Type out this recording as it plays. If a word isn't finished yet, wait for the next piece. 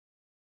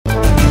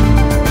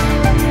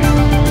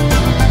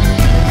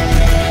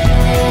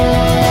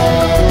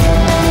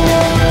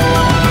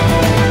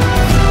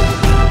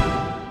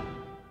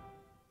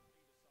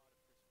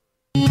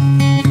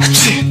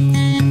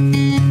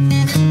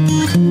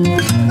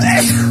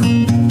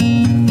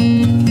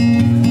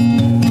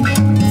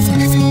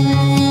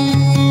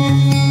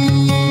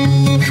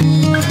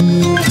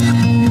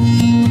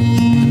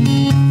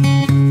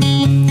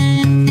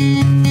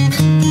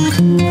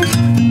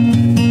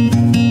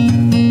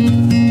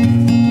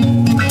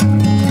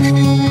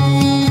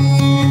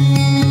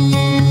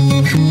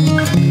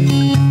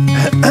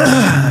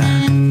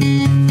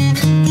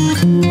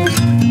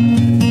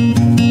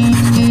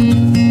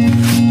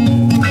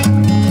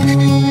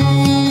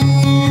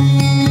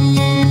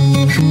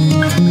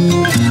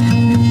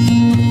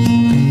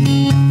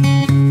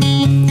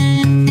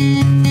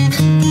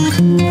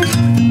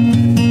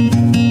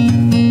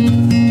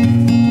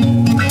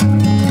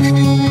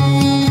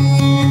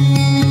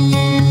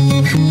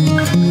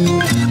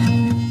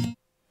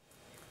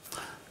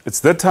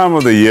It's that time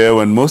of the year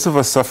when most of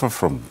us suffer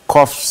from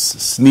coughs,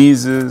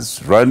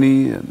 sneezes,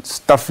 runny and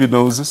stuffy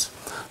noses,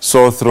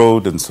 sore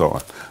throat and so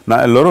on.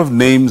 Now, a lot of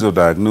names or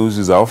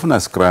diagnoses are often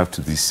ascribed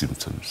to these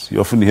symptoms. You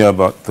often hear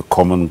about the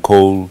common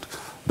cold,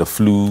 the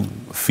flu,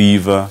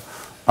 fever,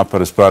 upper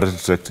respiratory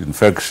tract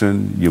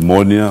infection,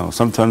 pneumonia, or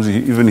sometimes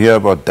you even hear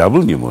about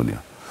double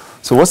pneumonia.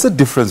 So what's the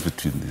difference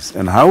between these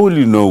and how will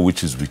you know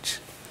which is which?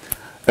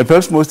 And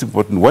perhaps most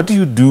important, what do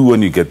you do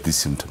when you get these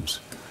symptoms?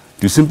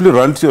 Do you simply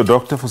run to your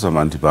doctor for some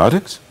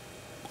antibiotics?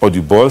 Or do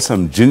you boil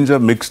some ginger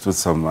mixed with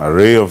some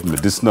array of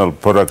medicinal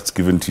products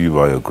given to you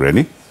by your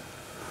granny?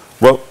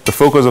 Well, the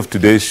focus of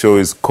today's show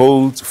is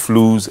colds,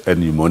 flus,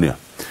 and pneumonia.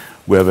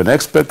 We have an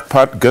expert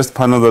guest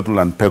panel that will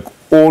unpack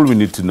all we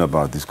need to know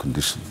about these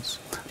conditions.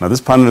 Now,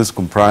 this panel is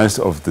comprised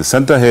of the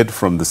center head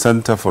from the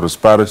Center for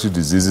Respiratory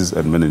Diseases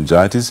and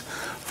Meningitis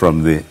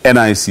from the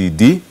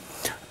NICD,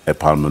 a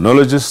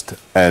pulmonologist,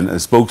 and a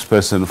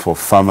spokesperson for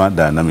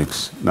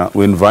pharmacodynamics. Now,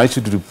 we invite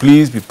you to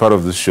please be part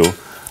of this show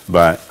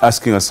by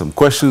asking us some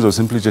questions or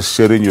simply just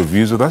sharing your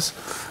views with us.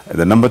 And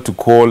the number to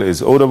call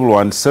is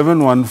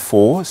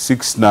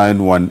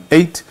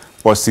 011-714-6918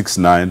 or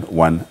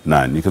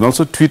 6919. You can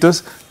also tweet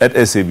us at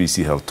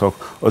SABC Health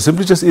Talk or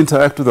simply just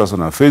interact with us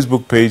on our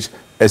Facebook page,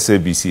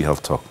 SABC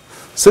Health Talk.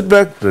 Sit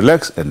back,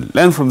 relax, and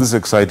learn from this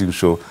exciting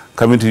show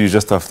coming to you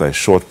just after a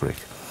short break.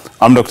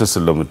 I'm Dr.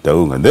 Salome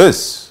Daung, and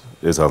this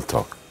is Health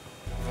Talk.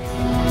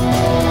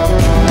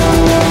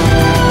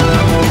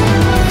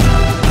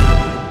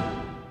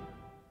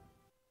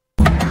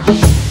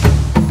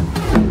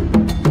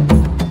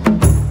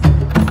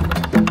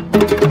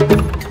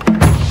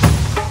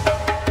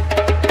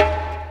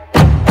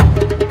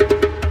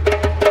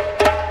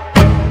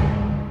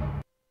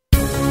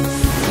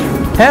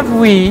 Have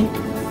we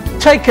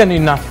taken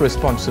enough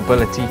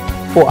responsibility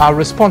for our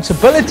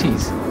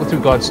responsibilities with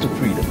regards to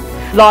freedom?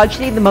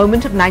 Largely the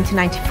moment of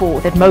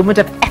 1994, that moment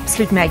of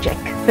absolute magic.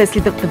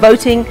 Firstly, the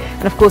voting,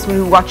 and of course when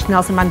we watched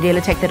Nelson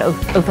Mandela take that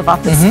oath of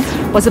office,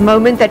 was a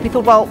moment that we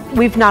thought, well,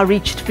 we've now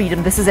reached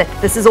freedom. This is it.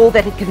 This is all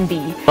that it can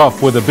be.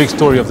 Off with the big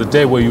story of the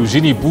day where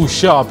Eugenie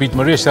Bouchard beat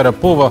Maria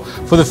Sharapova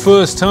for the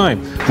first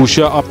time.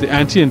 Bouchard upped the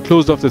ante and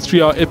closed off the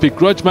 3-hour epic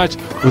grudge match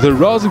with a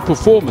rousing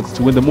performance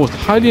to win the most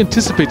highly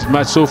anticipated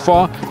match so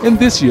far in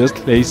this year's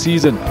clay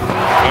season.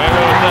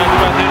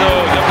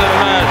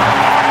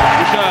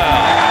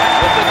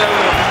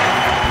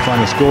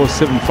 Final score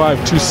 7-5,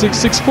 2-6,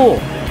 6-4.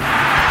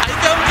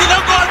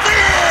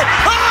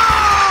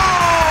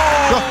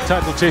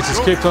 Title chasers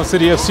Cape Town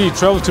City FC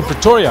travels to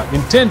Pretoria,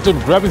 intent on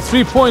grabbing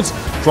 3 points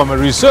from a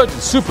resurgent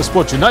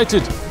SuperSport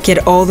United.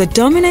 Get all the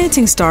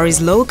dominating stories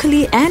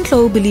locally and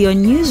globally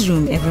on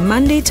Newsroom every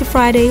Monday to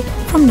Friday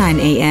from 9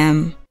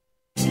 a.m.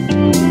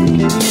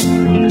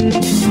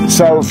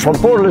 So from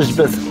Port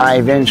Elizabeth, I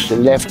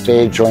eventually left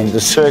there, joined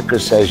the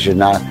circus, as you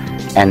know,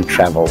 and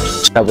travelled.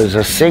 I was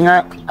a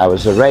singer, I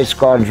was a race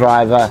car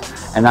driver,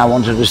 and I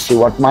wanted to see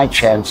what my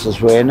chances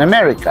were in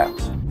America.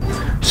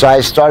 So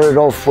I started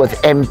off with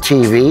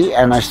MTV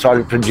and I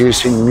started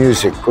producing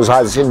music because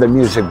I was in the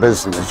music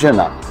business, you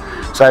know.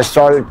 So I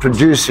started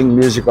producing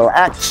musical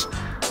acts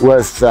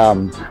with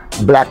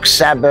Black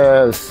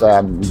Sabbath,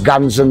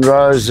 Guns N'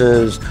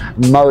 Roses,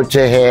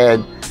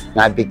 Motorhead, and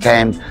I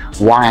became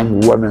Wine,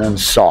 Women and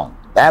Song.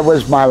 That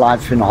was my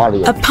life in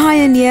Hollywood. A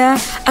pioneer,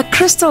 a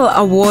Crystal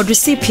Award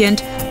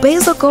recipient,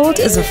 Basil Gold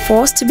is a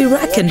force to be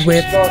reckoned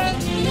with.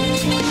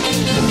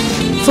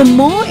 For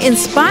more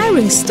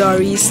inspiring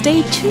stories,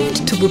 stay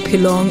tuned to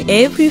Bupilong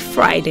every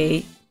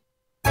Friday.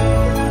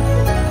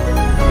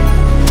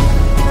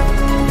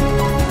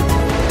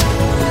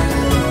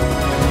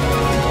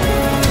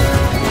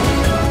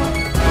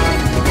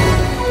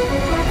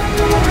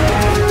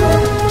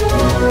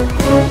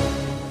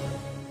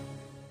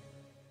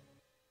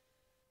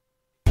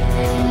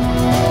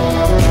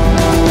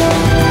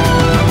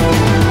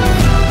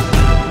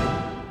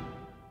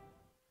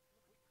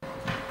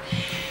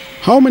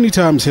 How many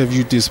times have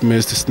you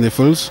dismissed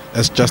sniffles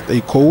as just a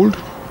cold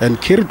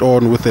and carried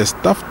on with a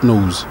stuffed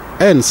nose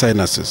and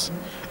sinuses,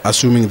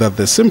 assuming that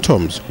the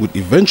symptoms would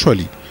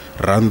eventually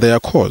run their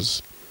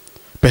course,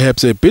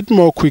 perhaps a bit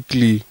more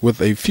quickly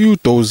with a few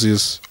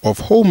doses of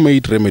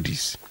homemade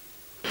remedies?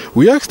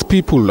 We asked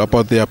people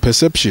about their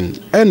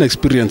perception and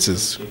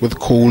experiences with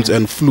colds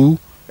and flu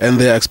and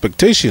their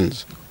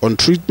expectations on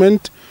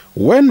treatment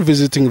when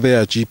visiting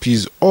their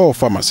GPs or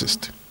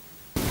pharmacist.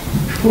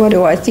 What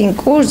do I think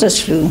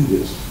causes flu?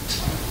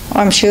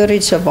 I'm sure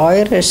it's a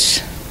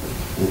virus.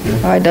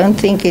 I don't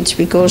think it's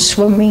because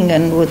swimming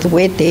and with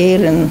wet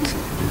hair, and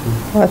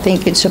I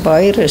think it's a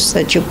virus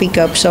that you pick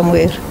up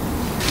somewhere.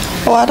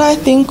 What I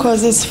think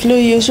causes flu,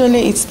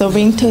 usually it's the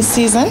winter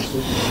season.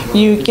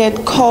 You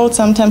get cold,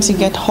 sometimes you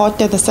get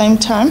hot at the same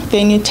time.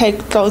 Then you take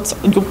clothes,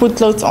 you put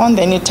clothes on,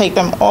 then you take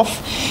them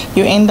off.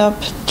 You end up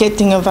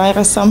getting a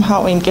virus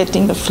somehow and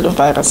getting the flu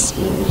virus.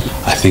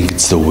 I think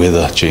it's the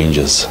weather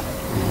changes.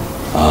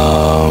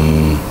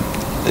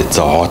 It's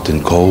a hot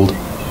and cold.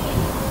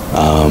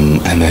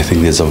 And I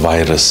think there's a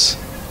virus.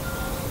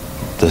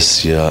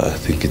 This year, I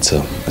think it's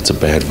a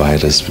bad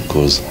virus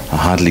because I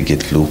hardly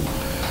get flu.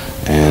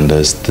 And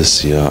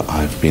this year,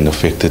 I've been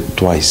affected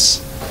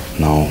twice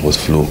now with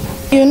flu.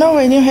 You know,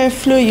 when you have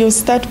flu, you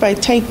start by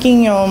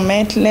taking your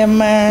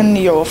Lemon,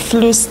 your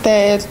flu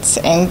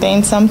stats, and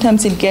then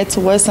sometimes it gets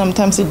worse,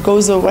 sometimes it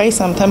goes away,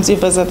 sometimes you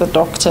visit the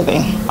doctor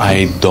then.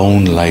 I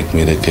don't like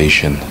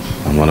medication.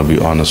 I'm going to be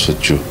honest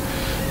with you.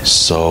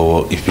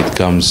 So if it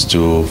comes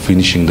to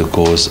finishing the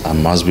course, I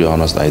must be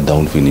honest, I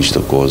don't finish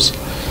the course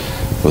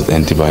with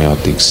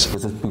antibiotics.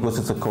 Because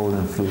it's a cold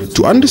and flu.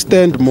 To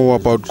understand more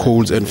about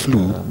colds and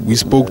flu, we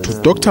spoke to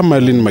Dr.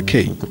 Marlene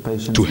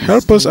McKay to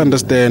help us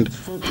understand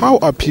how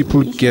are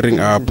people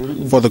gearing up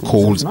for the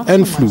colds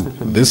and flu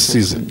this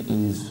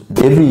season.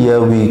 Every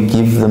year we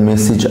give the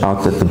message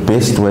out that the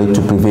best way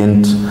to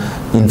prevent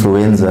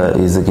influenza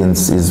is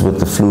with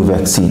the flu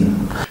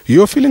vaccine.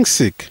 You're feeling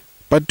sick,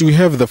 but do you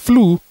have the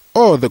flu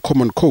or the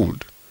common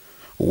cold?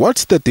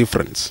 What's the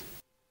difference?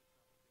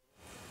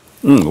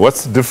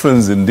 What's the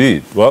difference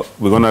indeed? Well,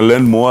 we're going to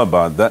learn more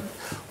about that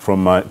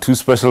from my two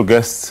special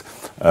guests.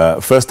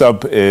 First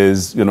up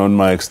is, on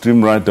my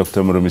extreme right,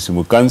 Dr. Murumisi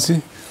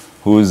Mukansi,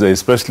 who is a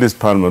specialist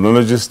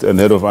pulmonologist and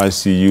head of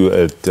ICU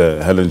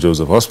at Helen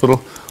Joseph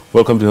Hospital.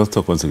 Welcome to Health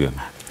Talk once again.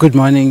 Good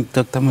morning,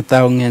 Dr.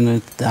 Mutaung,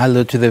 and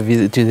hello to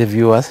the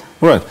viewers.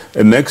 Right.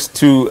 And next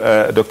to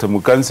Dr.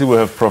 Mukansi, we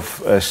have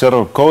Prof.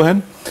 Cheryl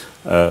Cohen.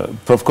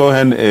 Prof.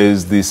 Cohen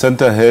is the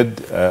center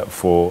head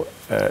for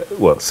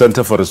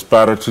Center for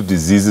Respiratory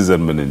Diseases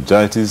and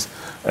Meningitis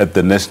at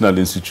the National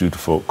Institute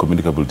for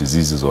Communicable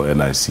Diseases, or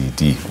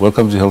NICD.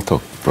 Welcome to Health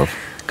Talk,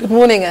 Prof. Good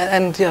morning,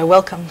 and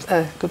welcome.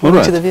 Good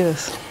morning to the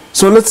viewers.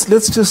 So let's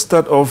just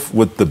start off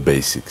with the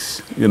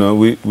basics.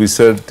 We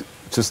said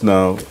just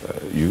now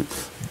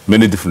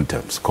many different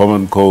terms: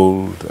 common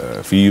cold,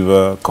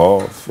 fever,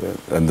 cough,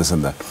 and this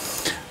and that.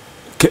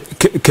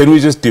 Can we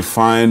just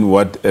define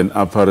what an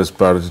upper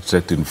respiratory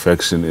tract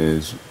infection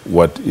is,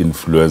 what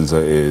influenza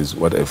is,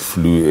 what a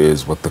flu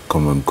is, what the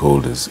common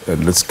cold is?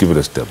 And let's give it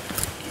a step.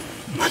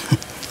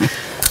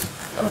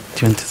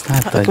 Do you want to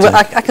start? Well,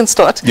 I can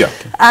start. Yeah.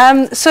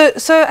 So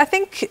I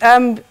think,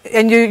 and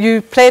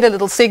you played a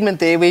little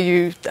segment there where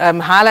you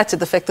highlighted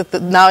the fact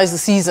that now is the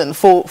season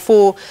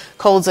for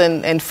colds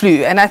and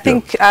flu. And I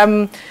think,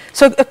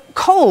 so a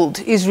cold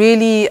is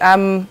really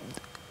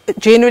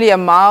generally a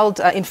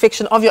mild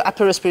infection of your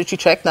upper respiratory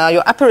tract. Now,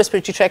 your upper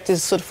respiratory tract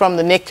is sort of from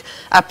the neck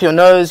up your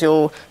nose,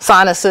 your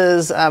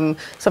sinuses,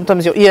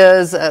 sometimes your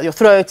ears, your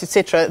throat,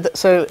 etc.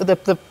 So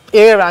the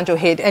area around your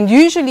head. And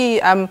usually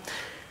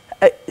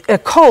a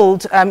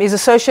cold is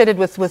associated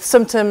with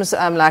symptoms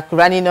like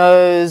runny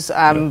nose,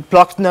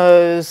 blocked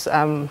nose,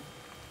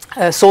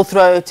 sore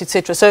throat,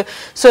 etc. So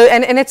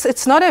and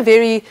it's not a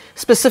very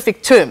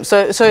specific term.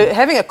 So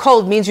having a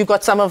cold means you've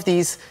got some of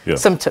these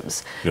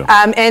symptoms.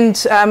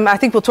 And I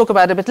think we'll talk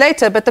about it a bit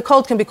later, but the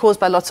cold can be caused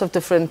by lots of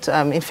different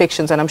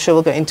infections, and I'm sure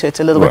we'll go into it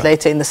a little bit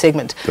later in the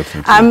segment.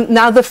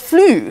 Now, the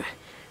flu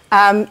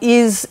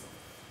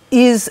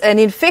is an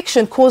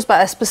infection caused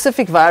by a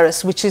specific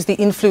virus, which is the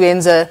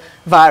influenza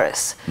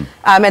virus.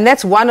 And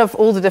that's one of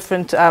all the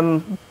different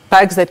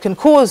bugs that can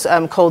cause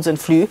colds and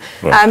flu.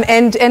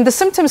 And the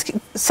symptoms,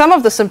 some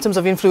of the symptoms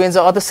of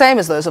influenza are the same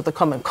as those of the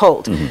common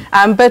cold.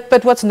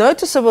 But what's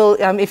noticeable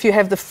if you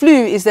have the flu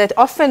is that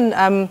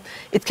often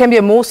it can be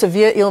a more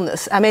severe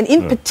illness. And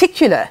in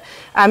particular,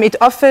 it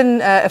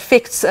often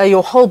affects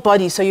your whole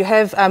body. So you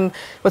have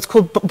what's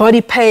called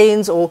body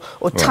pains or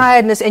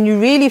tiredness, and you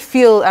really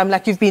feel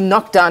like you've been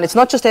knocked down. It's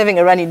not just having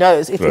a runny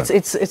nose.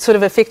 It sort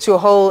of affects your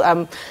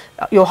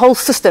whole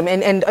system,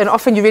 and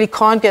often you really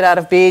can't get out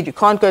of bed, you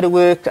can't go to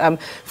work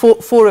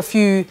for a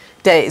few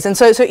days. And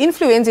so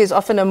influenza is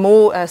often a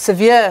more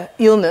severe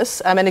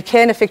illness, and it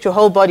can affect your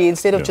whole body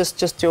instead of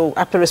just your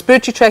upper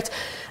respiratory tract.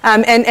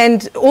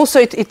 And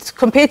also it's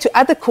compared to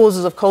other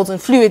causes of colds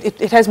and flu,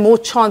 it has more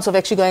chance of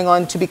actually going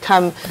on to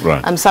become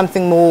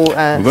something more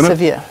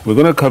severe. We're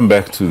going to come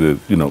back to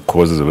the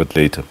causes a bit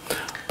later.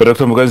 But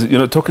Dr.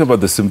 Mukansi, talking about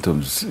the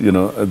symptoms,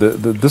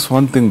 this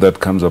one thing that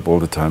comes up all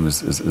the time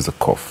is a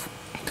cough.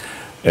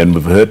 And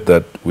we've heard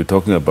that we're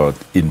talking about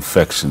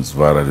infections,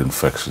 viral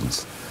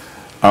infections.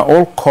 Are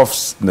all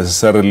coughs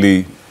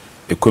necessarily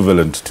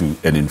equivalent to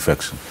an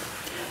infection?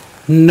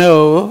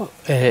 No,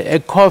 a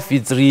cough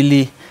is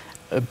really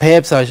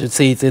perhaps I should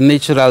say it's a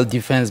natural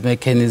defense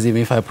mechanism,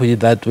 if I put it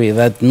that way.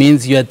 That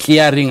means you are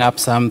clearing up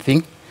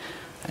something.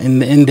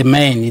 In the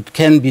main, it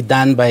can be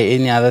done by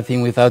any other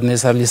thing without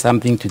necessarily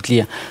something to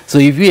clear. So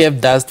if you have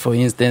dust, for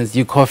instance,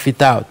 you cough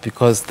it out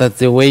because that's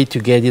the way to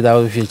get it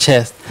out of your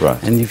chest.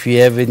 Right. And if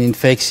you have an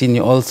infection,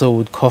 you also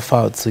would cough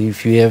out. So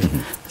if you have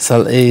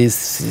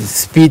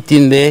spit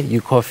in there,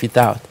 you cough it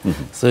out.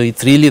 So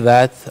it's really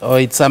that,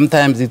 or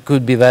sometimes it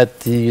could be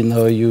that,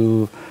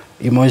 you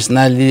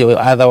emotionally or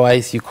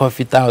otherwise you cough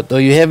it out. Or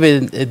you have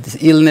an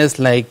illness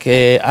like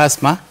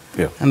asthma.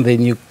 Yeah. And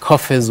then you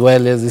cough as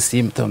well as a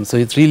symptom. So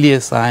it's really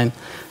a sign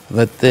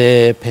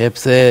that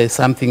perhaps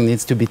something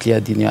needs to be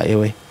cleared in your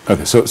airway.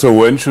 Okay, so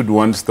when should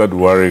one start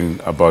worrying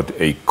about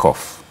a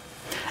cough?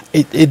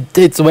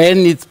 It's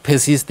when it's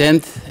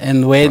persistent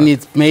and when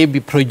it may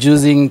be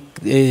producing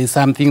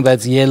something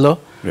that's yellow.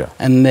 Yeah.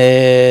 And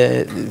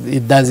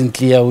it doesn't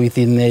clear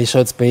within a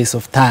short space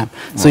of time.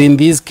 So in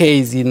this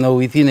case,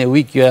 within a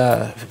week,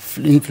 your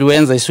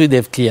influenza should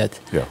have cleared.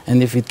 Yeah.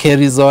 And if it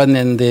carries on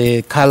and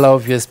the color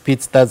of your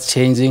spit starts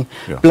changing,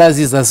 plus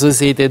is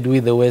associated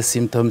with the worst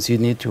symptoms, you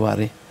need to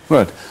worry.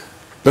 Right.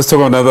 Let's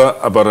talk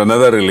about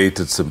another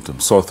related symptom,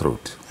 sore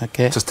throat.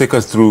 Okay. Just take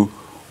us through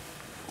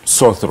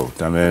sore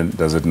throat. I mean,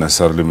 does it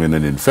necessarily mean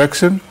an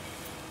infection?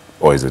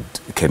 Or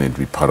can it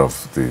be part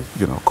of the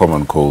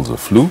common colds or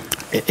flu?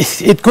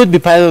 It could be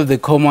part of the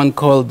common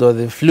cold or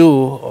the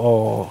flu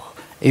or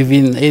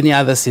even any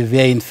other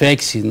severe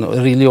infection.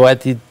 Really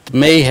what it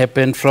may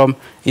happen from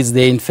is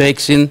the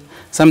infection.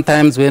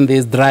 Sometimes when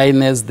there's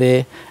dryness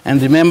there,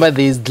 and remember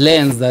there's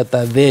glands that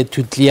are there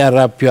to clear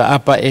up your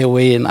upper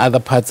airway and other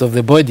parts of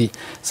the body.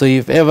 So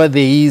if ever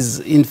there is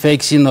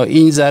infection or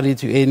injury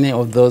to any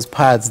of those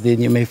parts,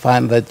 then you may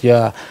find that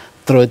your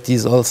throat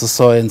is also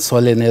sore and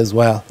swollen as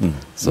well.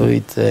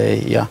 So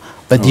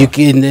but you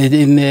can,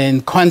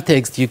 in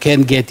context, you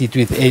can get it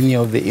with any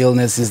of the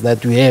illnesses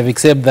that we have,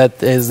 except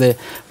that, as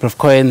Prof.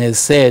 Cohen has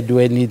said,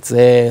 when it's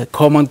a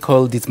common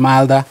cold, it's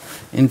milder.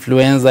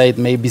 Influenza, it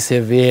may be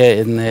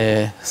severe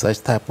and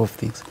such type of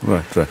things.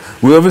 Right.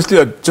 We obviously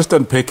are just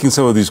unpacking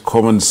some of these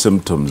common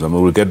symptoms. I mean,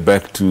 we'll get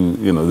back to,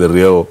 the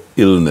real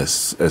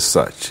illness as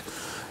such.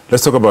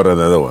 Let's talk about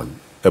another one,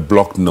 a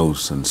blocked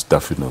nose and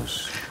stuffy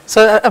nose.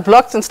 So a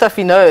blocked and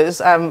stuffy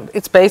nose,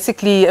 it's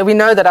basically, we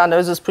know that our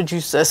noses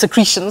produce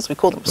secretions, we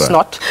call them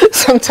snot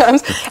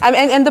sometimes,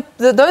 and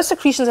those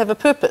secretions have a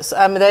purpose.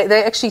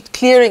 They're actually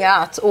clearing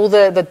out all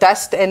the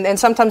dust and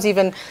sometimes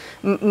even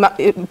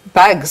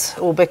bugs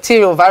or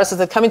bacteria or viruses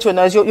that come into your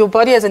nose. Your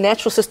body has a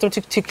natural system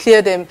to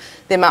clear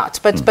them out.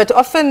 But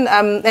often,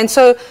 and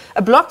so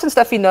a blocked and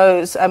stuffy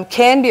nose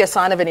can be a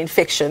sign of an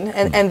infection,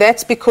 and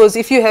that's because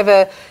if you have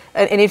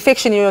an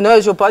infection in your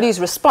nose, your body's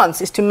response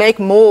is to make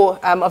more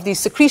of these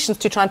secretions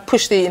to try and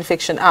push the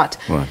infection out.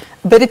 Right.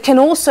 But it can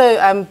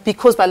also be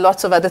caused by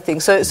lots of other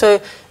things.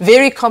 So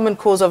very common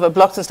cause of a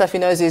blocked and stuffy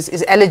nose is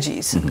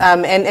allergies.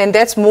 And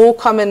that's more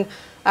common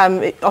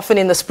often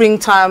in the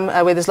springtime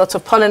where there's lots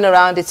of pollen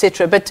around,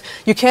 etc. But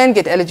you can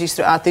get allergies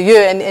throughout the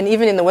year, and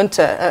even in the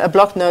winter, a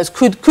blocked nose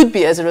could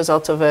be as a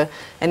result of an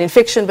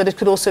infection, but it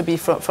could also be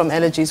from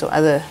allergies or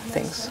other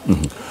things.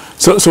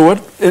 So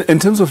what, in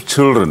terms of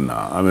children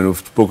now, I mean, we've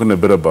spoken a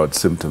bit about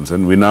symptoms,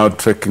 and we're now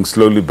trekking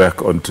slowly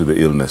back onto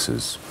the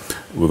illnesses.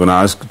 We're going to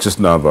ask just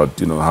now about,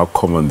 how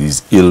common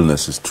these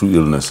illnesses, true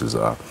illnesses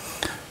are.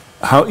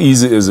 How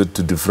easy is it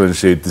to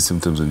differentiate the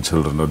symptoms in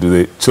children? Or do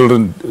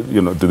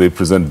they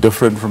present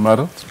different from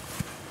adults?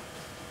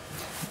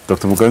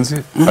 Dr.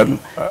 Mukansi?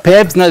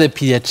 Perhaps not a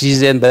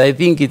pediatrician, but I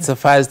think it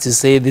suffices to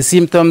say the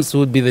symptoms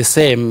would be the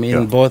same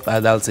in both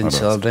adults and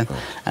children.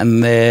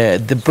 And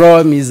the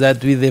problem is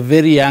that with the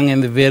very young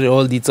and the very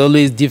old, it's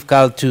always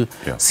difficult to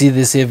see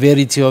the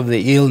severity of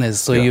the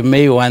illness. So you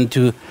may want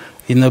to,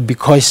 be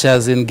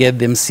cautious and get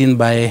them seen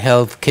by a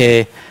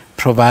healthcare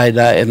provider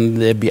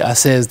and be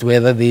assessed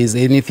whether there is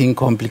anything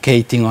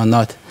complicating or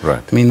not.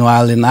 Right.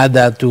 Meanwhile, an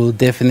adult will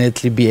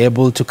definitely be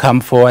able to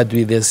come forward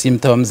with their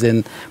symptoms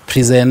and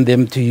present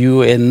them to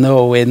you and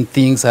know when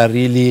things are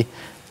really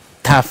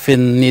tough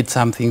and need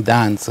something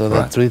done. So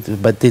that's really,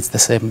 but it's the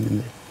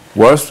same.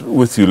 Whilst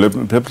with you,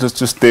 let's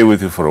just stay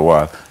with you for a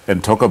while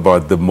and talk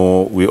about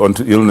we're on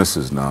to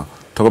illnesses now.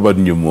 Talk about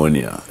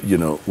pneumonia.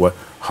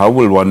 How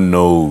will one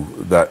know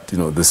that,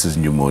 this is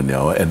pneumonia,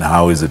 and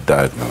how is it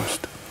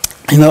diagnosed?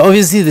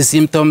 Obviously the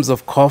symptoms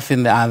of cough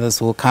and the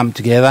others will come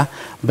together,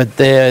 but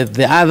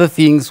the other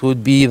things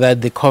would be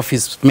that the cough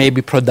is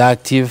maybe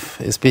productive,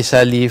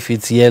 especially if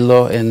it's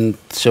yellow and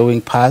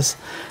showing pus,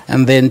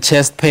 and then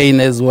chest pain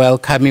as well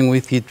coming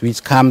with it,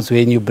 which comes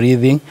when you're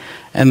breathing,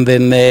 and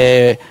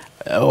then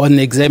on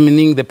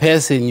examining the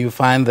person, you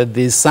find that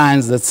there's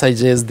signs that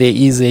suggest there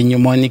is a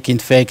pneumonic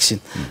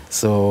infection.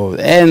 So,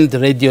 and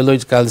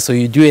radiological, so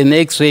you do an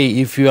X-ray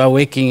if you are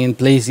working in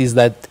places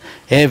that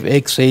have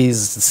X-rays,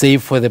 say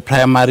for the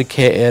primary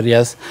care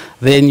areas,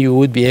 then you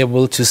would be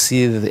able to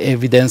see the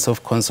evidence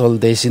of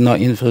consolidation or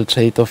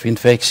infiltrate of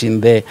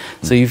infection there.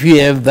 So if you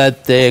have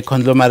that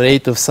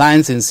conglomerate of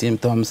signs and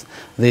symptoms,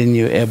 then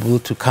you're able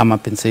to come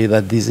up and say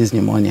that this is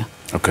pneumonia.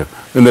 Okay.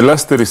 In the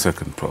last 30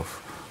 seconds, Prof,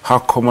 how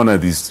common are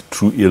these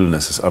true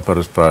illnesses, upper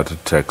respiratory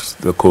tracts,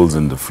 the colds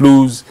and the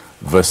flus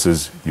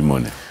versus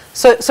pneumonia?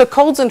 So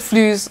colds and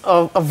flus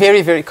are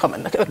very, very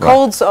common.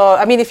 Colds are,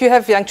 I mean, if you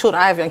have young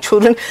children, I have young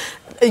children,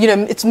 you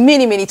know, it's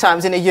many, many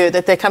times in a year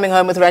that they're coming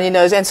home with runny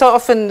nose. And so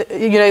often,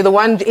 you know, the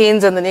one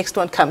ends and the next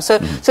one comes. So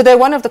they're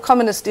one of the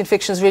commonest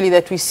infections really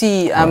that we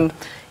see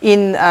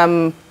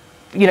in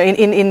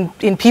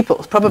people,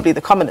 probably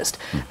the commonest.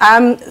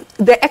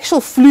 The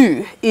actual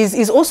flu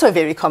is also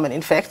very common,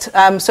 in fact.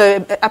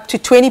 So up to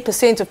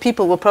 20% of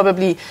people will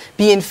probably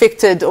be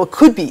infected or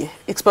could be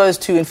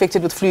exposed to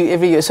infected with flu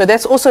every year. So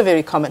that's also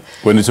very common.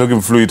 When you're talking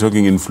flu, you're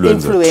talking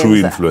influenza. True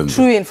influenza.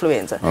 True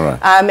influenza. All right.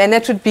 And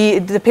that would be,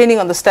 depending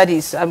on the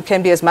studies,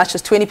 can be as much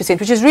as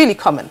 20%, which is really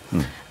common.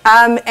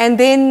 And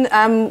then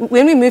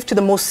when we move to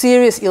the more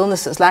serious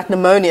illnesses like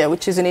pneumonia,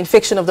 which is an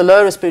infection of the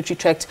lower respiratory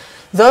tract,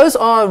 those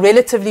are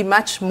relatively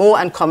much more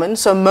uncommon.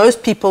 So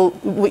most people,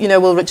 you know,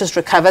 will just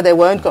recover. They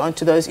won't go on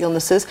to those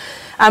illnesses.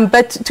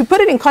 But to put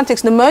it in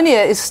context,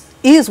 pneumonia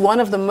is one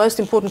of the most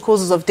important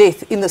causes of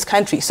death in this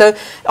country. So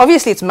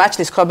obviously it's much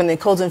less common than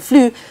colds and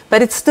flu,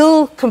 but it's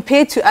still,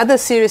 compared to other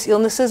serious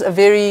illnesses, a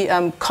very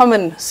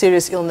common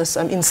serious illness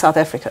in South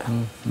Africa.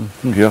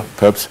 Yeah,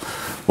 perhaps.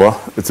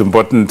 Well, it's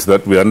important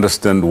that we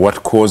understand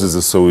what causes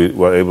it so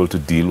we're able to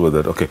deal with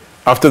it. Okay,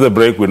 after the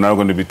break, we're now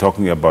going to be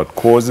talking about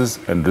causes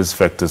and risk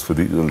factors for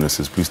these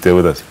illnesses. Please stay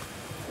with us.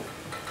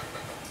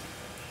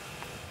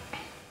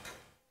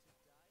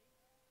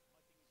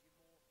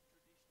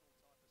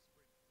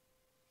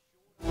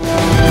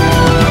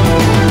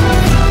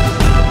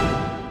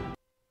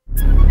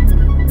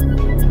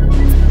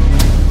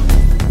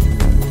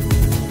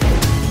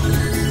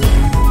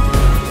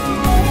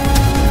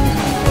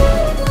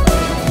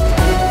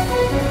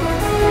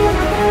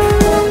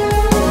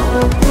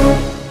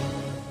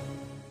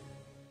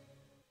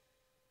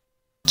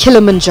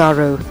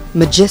 Kilimanjaro,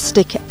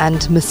 majestic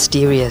and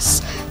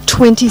mysterious,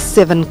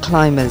 27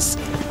 climbers,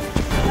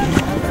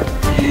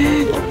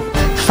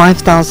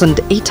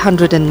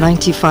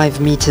 5,895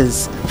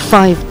 meters,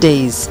 5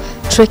 days,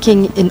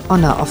 trekking in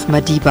honor of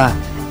Madiba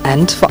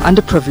and for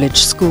underprivileged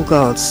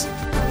schoolgirls.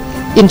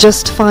 In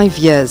just 5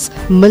 years,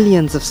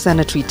 millions of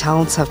sanitary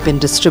towels have been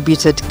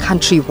distributed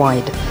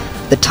countrywide.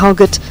 The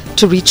target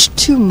to reach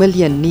 2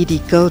 million needy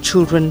girl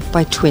children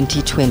by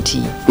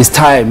 2020. It's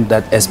time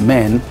that as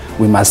men,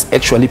 we must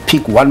actually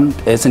pick one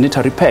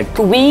sanitary pack.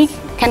 We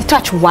can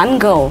touch one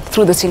girl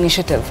through this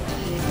initiative.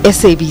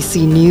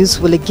 SABC News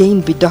will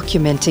again be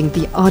documenting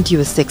the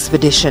arduous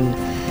expedition.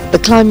 The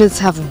climbers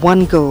have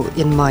one goal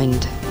in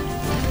mind.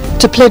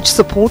 To pledge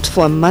support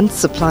for a month's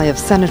supply of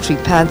sanitary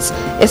pads,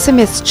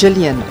 SMS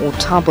Gillian or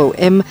Tabo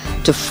M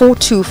to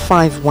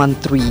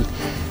 42513.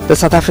 The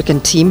South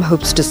African team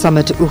hopes to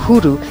summit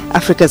Uhuru,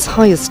 Africa's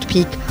highest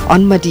peak,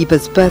 on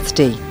Madiba's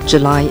birthday,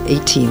 July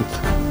 18th.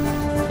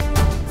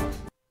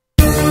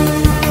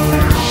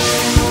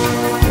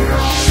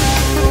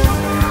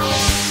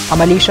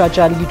 I'm Alicia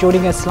Jali,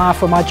 joining us live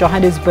from our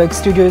Johannesburg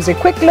studios. A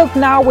quick look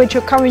now at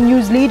your current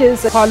news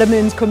leaders.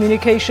 Parliament's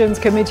Communications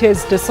Committee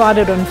has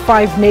decided on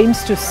 5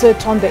 names to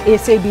sit on the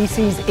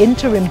SABC's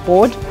interim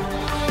board.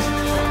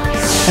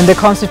 And the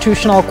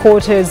Constitutional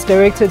Court has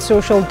directed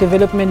Social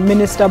Development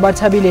Minister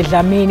Bathabile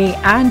Dlamini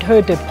and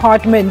her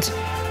department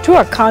to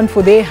account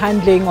for their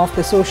handling of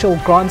the social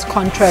grants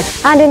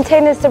contract. And in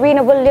tennis,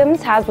 Serena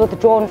Williams has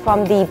withdrawn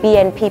from the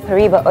BNP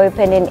Paribas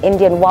Open in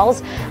Indian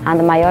Wells and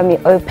the Miami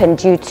Open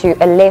due to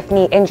a left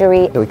knee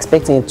injury. We're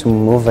expecting it to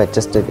move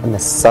just in the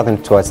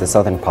towards the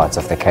southern parts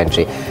of the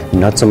country,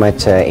 not so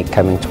much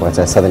coming towards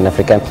southern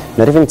Africa,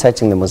 not even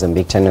touching the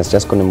Mozambique channel. It's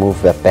just going to move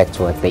back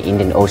towards the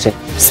Indian Ocean.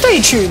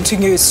 Stay tuned to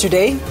News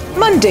Today,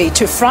 Monday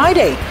to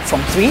Friday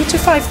from 3 to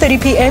 5:30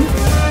 p.m.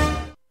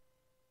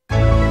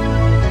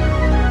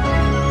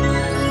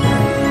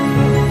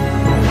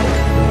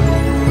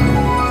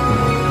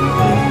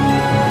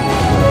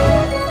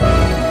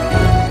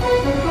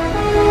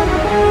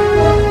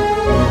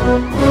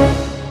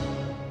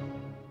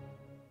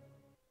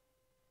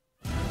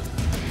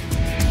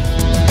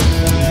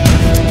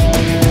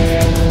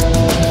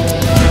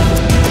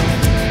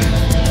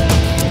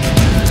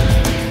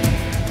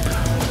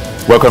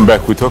 Welcome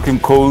back. We're talking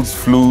colds,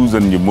 flus,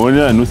 and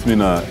pneumonia. And with me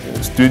in our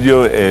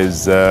studio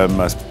is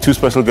my 2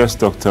 special guests,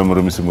 Dr.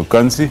 Murumisi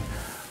Mukansi,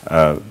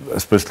 a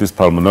specialist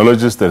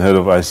pulmonologist and head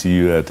of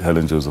ICU at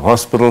Helen Joseph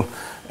Hospital,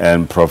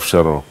 and Prof.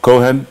 Cheryl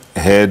Cohen,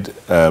 head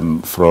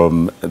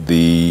from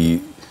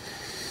the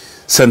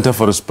Center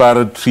for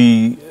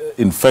Respiratory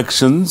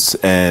Infections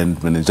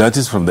and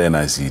Meningitis from the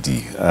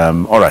NICD.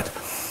 All right.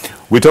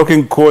 We're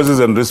talking causes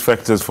and risk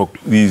factors for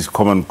these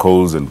common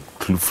colds and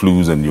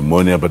flus and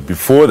pneumonia. But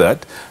before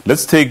that,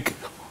 let's take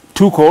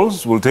 2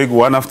 calls. We'll take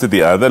one after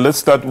the other. Let's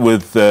start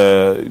with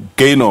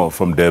Gaynor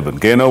from Durban.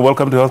 Gaynor,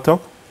 welcome to Health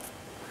Talk.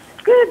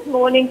 Good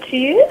morning to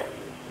you.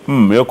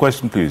 Your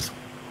question, please.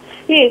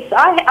 Yes,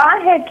 I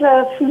had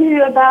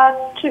flu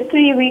about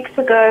 3 weeks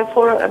ago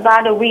for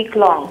about a week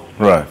long.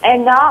 Right.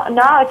 And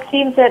now it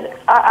seems that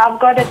I've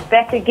got it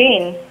back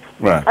again.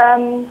 Right.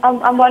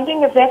 I'm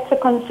wondering if that's a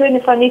concern,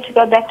 if I need to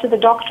go back to the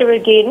doctor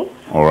again.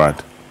 All right.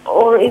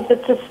 or is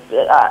it just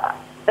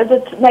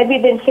maybe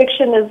the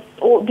infection is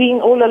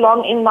being all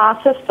along in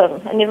my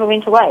system and never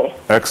went away?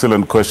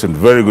 Excellent question.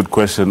 Very good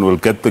question. We'll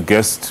get the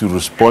guests to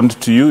respond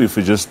to you if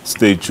you just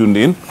stay tuned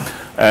in.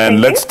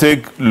 And let's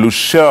take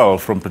Lucielle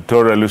from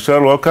Pretoria.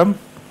 Lucielle, welcome.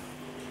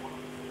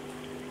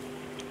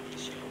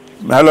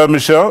 Hello,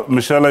 Michelle.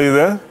 Michelle, are you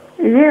there?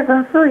 Yes,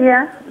 I'm still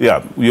here.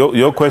 Yeah,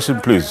 your question,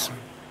 please.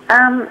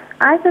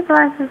 I just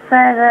like to say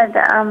that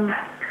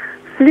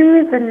flu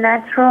is a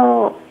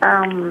natural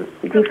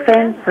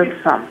defense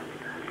system.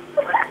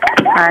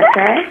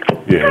 Okay?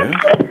 Yeah.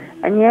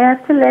 And you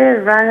have to let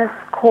it run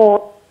its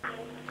course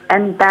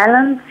and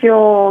balance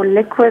your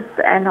liquids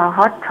and a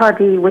hot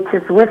toddy, which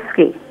is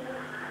whiskey.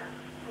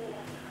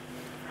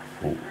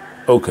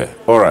 Okay,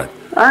 all right.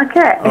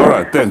 Okay. All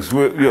right, thanks.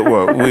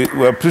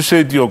 We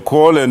appreciate your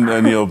call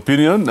and your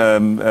opinion.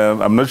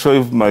 I'm not sure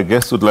if my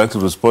guests would like to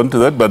respond to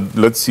that, but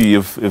let's see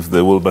if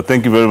they will. But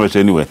thank you very much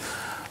anyway.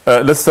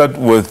 Let's start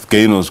with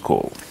Gaino's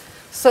call.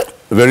 So,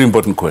 a very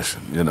important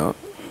question, you know.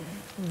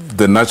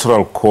 The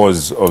natural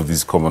cause of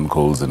these common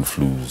colds and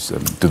flus,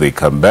 do they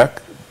come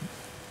back?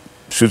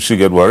 Should she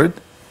get worried?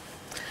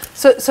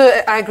 So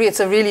I agree, it's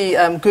a really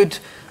good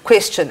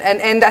question.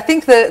 And I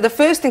think the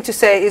first thing to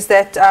say is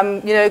that,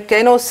 you know,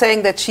 Gaino's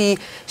saying that she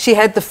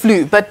had the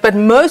flu, but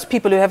most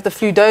people who have the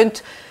flu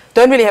don't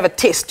really have a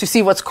test to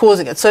see what's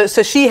causing it. So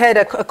she had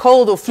a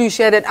cold or flu,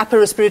 she had an upper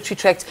respiratory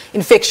tract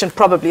infection,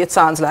 probably, it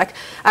sounds like.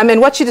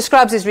 And what she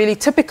describes is really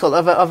typical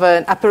of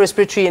an upper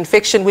respiratory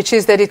infection, which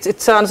is that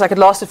it sounds like it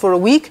lasted for a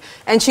week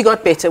and she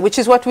got better, which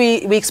is what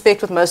we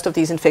expect with most of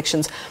these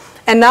infections.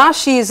 And now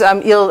she's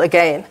ill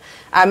again.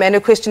 And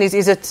the question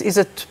is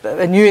it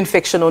a new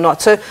infection or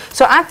not? So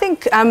I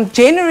think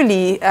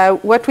generally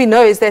what we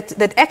know is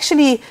that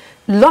actually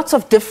lots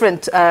of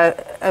different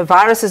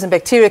viruses and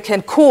bacteria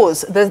can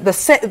cause the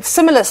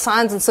similar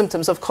signs and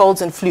symptoms of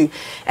colds and flu.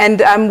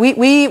 And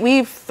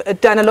we've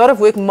done a lot of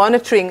work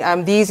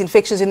monitoring these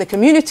infections in the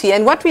community.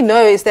 And what we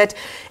know is that,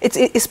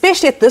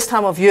 especially at this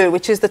time of year,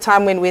 which is the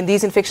time when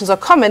these infections are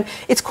common,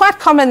 it's quite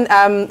common,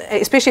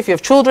 especially if you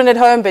have children at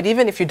home, but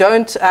even if you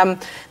don't,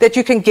 that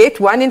you can get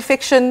one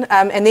infection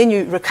and then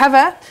you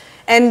recover.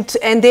 And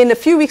then a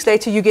few weeks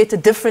later, you get a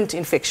different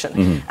infection.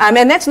 Mm-hmm.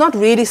 And that's not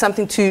really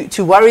something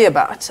to worry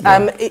about.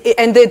 Yeah.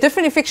 And the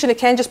different infection, it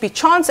can just be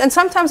chance. And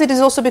sometimes it is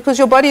also because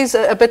your body is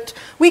a bit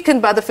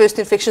weakened by the first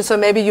infection, so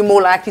maybe you're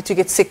more likely to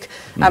get sick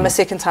a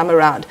second time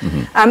around.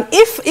 Mm-hmm.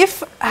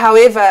 If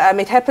however,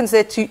 it happens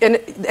that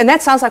and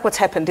that sounds like what's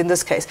happened in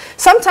this case.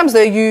 Sometimes,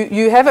 though,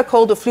 you have a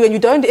cold or flu and you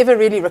don't ever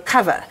really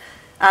recover.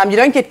 You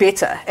don't get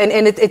better, and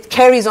it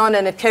carries on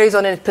and it carries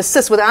on and it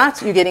persists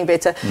without you getting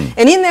better.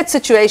 And in that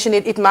situation,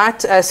 it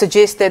might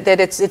suggest that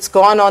it's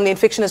gone on, the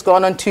infection has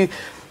gone on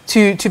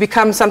to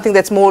become something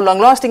that's more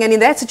long-lasting. And in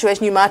that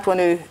situation, you might want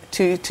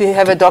to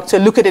have a doctor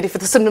look at it if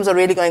the symptoms are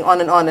really going on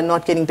and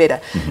not getting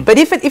better. Mm-hmm. But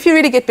if you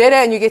really get better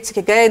and you get sick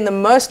again, the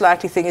most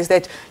likely thing is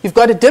that you've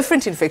got a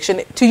different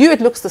infection. To you,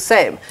 it looks the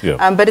same,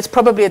 but it's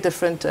probably a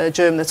different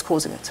germ that's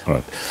causing it.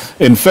 Right.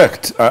 In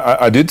fact,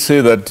 I did say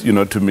that, you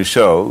know, to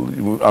Michelle,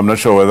 I'm not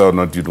sure whether or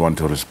not you'd want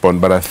to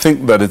respond, but I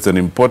think that it's an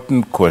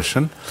important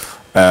question.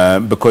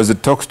 Because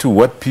it talks to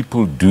what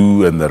people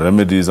do and the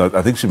remedies.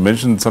 I think she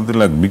mentioned something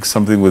like mix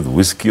something with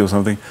whiskey or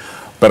something.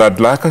 But I'd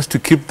like us to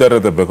keep that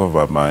at the back of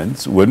our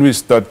minds. When we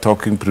start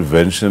talking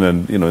prevention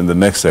and, you know, in the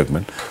next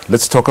segment,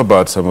 let's talk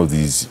about some of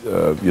these,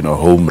 you know,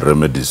 home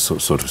remedies,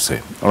 so to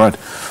say. All right.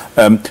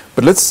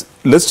 But let's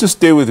just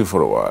stay with you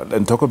for a while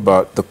and talk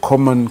about the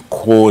common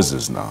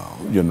causes now,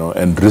 you know,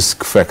 and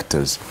risk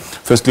factors.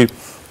 Firstly,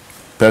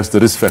 perhaps the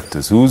risk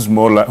factors.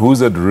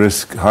 Who's at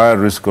risk, higher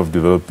risk of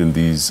developing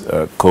these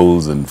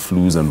colds and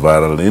flus and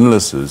viral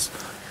illnesses?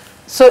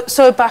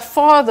 So by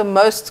far the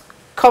most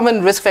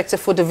common risk factor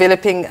for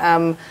developing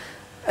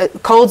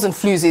colds and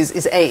flus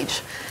is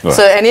age. Right.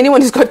 So, and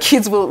anyone who's got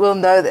kids will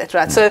know that,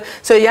 right?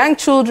 So young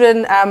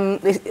children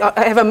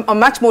are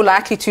much more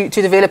likely to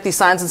develop these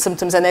signs and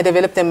symptoms, and they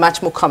develop them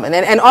much more common.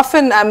 And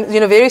often, you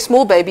know, very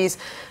small babies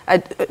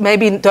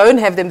maybe don't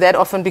have them that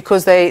often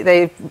because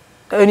they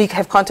only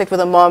have contact with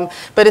a mom.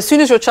 But as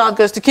soon as your child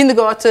goes to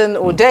kindergarten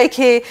or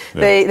daycare,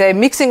 they're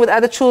mixing with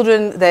other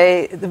children.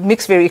 They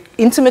mix very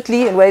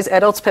intimately in ways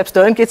adults perhaps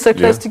don't get so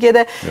close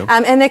together.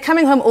 And they're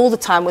coming home all the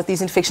time with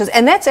these infections.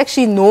 And that's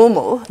actually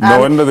normal.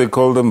 No wonder they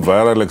call them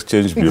viral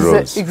exchange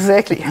bureaus.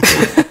 Exactly.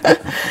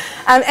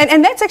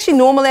 And that's actually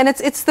normal, and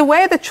it's the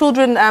way that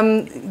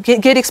children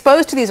get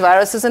exposed to these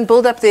viruses and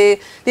build up their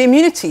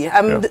immunity.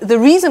 The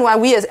reason why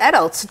we as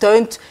adults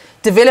don't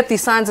develop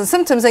these signs and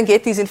symptoms and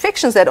get these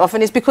infections that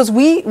often is because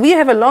we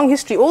have a long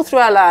history all through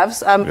our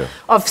lives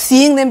of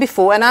seeing them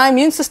before, and our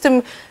immune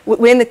system,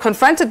 when they're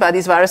confronted by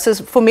these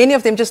viruses, for many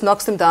of them just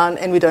knocks them down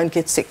and we don't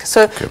get sick.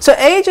 So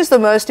age is the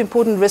most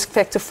important risk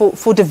factor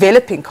for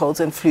developing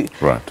colds and flu.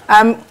 Right.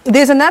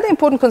 There's another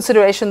important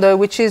consideration, though,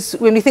 which is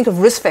when we think of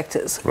risk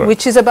factors,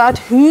 which is about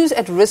who's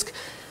at risk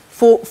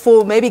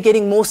for maybe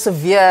getting more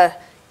severe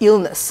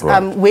illness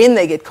when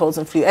they get colds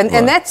and flu.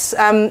 And that's,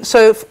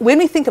 so when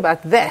we think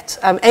about that,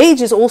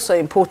 age is also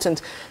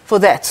important for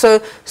that.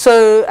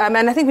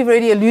 And I think we've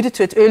already alluded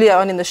to it earlier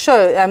on in the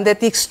show, that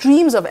the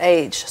extremes of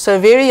age, so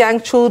very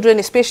young children,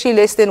 especially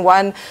less than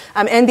 1,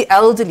 and the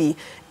elderly,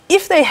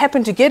 if they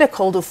happen to get a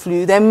cold or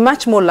flu, they're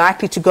much more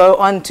likely to go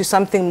on to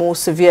something more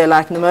severe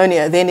like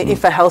pneumonia than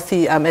if a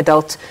healthy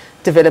adult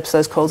develops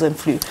those colds and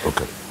flu.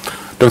 Okay.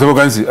 Dr.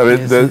 Moganzi, I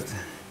mean,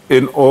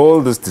 in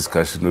all this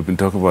discussion, we've been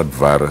talking about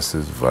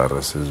viruses,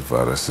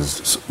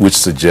 which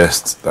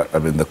suggests that, I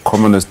mean, the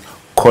commonest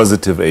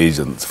causative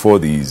agents for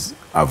these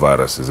are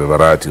viruses, a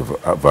variety of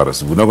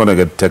viruses. We're not going to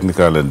get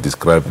technical and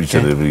describe each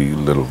and every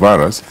little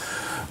virus,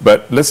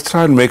 but let's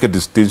try and make a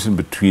distinction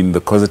between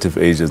the causative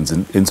agents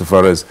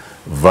insofar as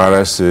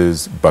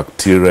viruses,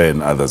 bacteria,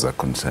 and others are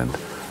concerned.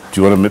 Do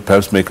you want to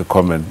perhaps make a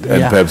comment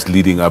and perhaps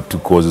leading up to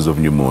causes of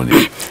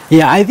pneumonia?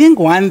 Yeah, I think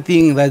one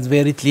thing that's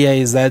very clear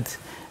is that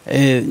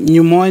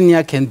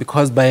pneumonia can be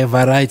caused by a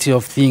variety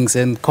of things,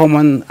 and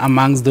common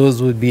amongst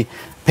those would be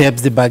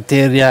perhaps the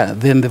bacteria,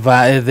 then the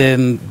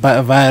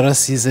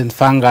viruses and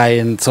fungi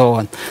and so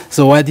on.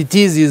 So what it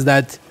is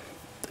that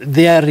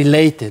they are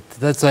related.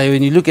 That's why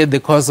when you look at the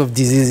cause of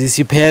diseases,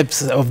 you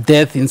perhaps of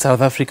death in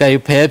South Africa, you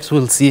perhaps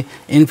will see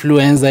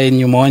influenza and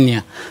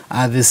pneumonia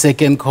are the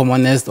second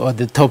commonest or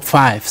the top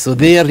 5. So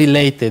they are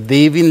related.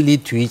 They even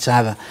lead to each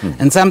other.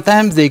 And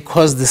sometimes they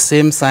cause the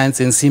same signs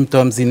and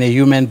symptoms in a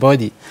human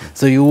body.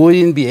 So you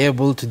wouldn't be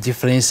able to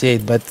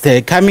differentiate. But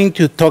coming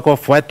to talk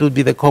of what would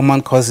be the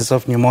common causes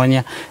of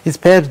pneumonia, is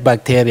perhaps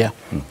bacteria.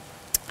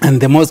 And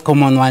the most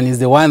common one is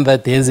the one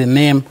that has a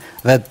name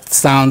that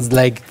sounds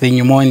like the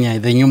pneumonia,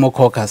 the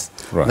pneumococcus.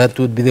 Right. That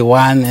would be the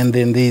one, and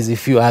then there's a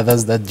few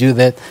others that do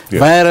that. Yeah.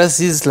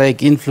 Viruses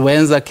like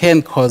influenza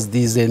can cause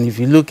this, and if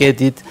you look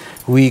at it,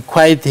 we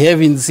quite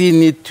haven't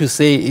seen it to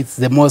say it's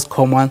the most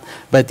common,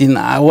 but in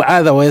our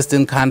other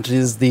Western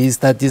countries, there is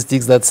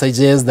statistics that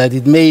suggest that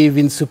it may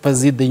even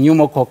supersede the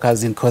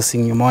pneumococcus in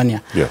causing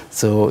pneumonia. Yeah.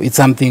 So it's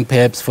something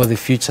perhaps for the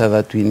future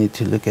that we need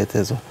to look at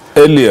as well.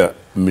 Earlier,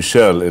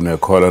 Michelle, in her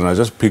call, and I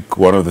just pick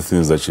one of the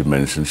things that she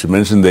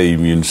mentioned the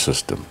immune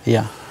system.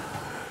 Yeah.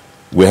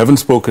 We haven't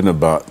spoken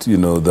about, you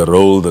know, the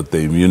role that the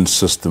immune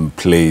system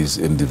plays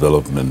in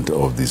development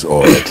of these,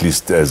 or at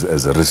least as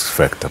a risk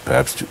factor,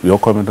 perhaps. Your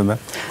comment on that?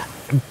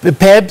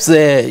 Perhaps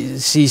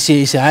she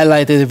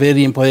highlighted a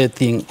very important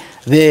thing.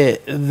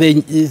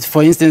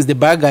 For instance, the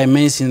bug I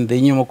mentioned,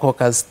 the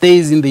pneumococcus,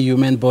 stays in the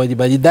human body,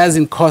 but it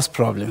doesn't cause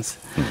problems.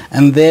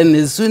 And then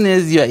as soon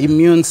as your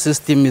immune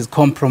system is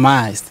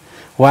compromised,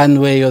 one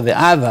way or the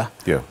other,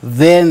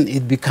 then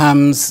it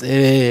becomes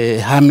a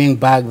harming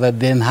bug that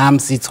then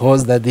harms its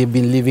host that they've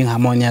been living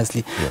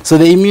harmoniously. So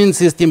the immune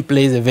system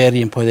plays a very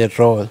important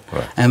role.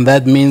 And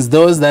that means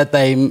those that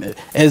are,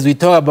 as we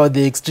talk about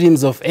the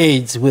extremes of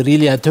age, we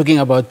really are talking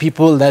about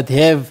people that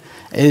have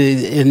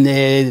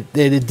a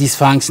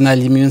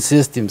dysfunctional immune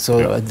system,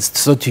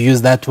 so to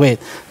use that way.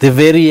 The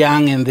very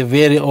young and the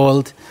very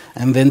old,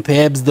 and then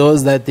perhaps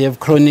those that have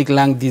chronic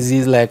lung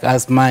disease like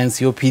asthma and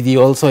COPD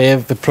also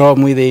have a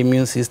problem with the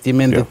immune system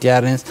and the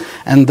clearance.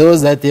 And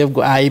those that are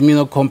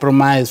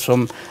immunocompromised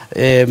from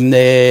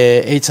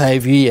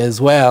HIV as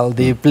well,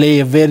 they play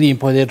a very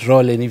important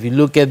role. And if you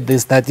look at the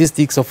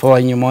statistics of our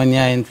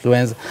pneumonia,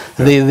 influenza,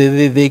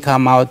 they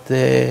come out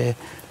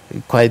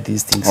quite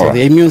distinct. So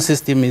the immune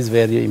system is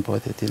very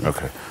important.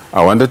 Okay.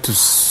 I wanted to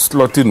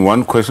slot in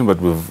one question, but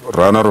we've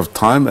run out of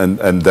time,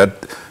 and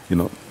that, you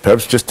know,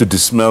 perhaps just to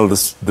dispel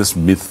this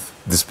myth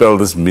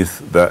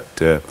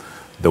that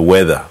the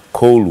weather,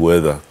 cold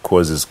weather,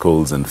 causes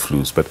colds and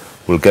flus. But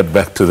we'll get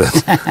back to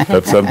that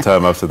perhaps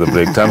sometime after the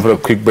break. Time for a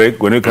quick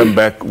break. When we come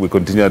back, we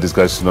continue our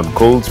discussion on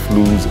colds,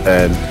 flus,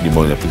 and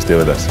pneumonia. Please stay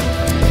with us.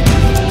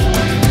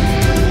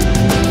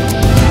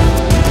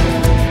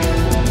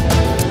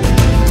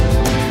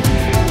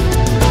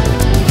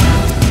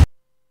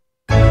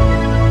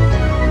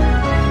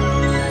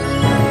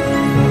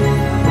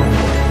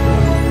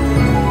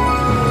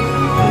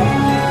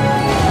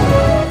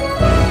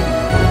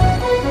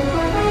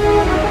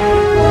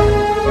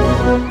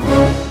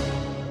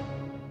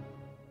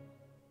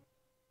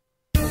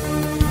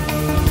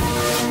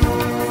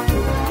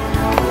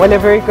 Well, a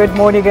very good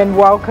morning and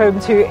welcome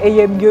to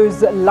AM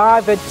News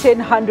live at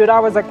 10:00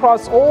 hours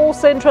across all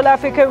Central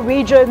African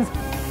regions.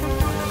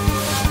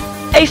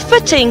 A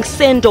fitting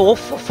send-off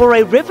for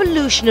a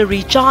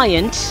revolutionary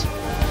giant,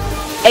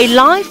 a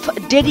life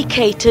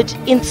dedicated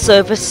in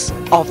service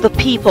of the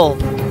people.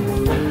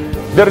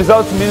 The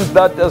result means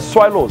that the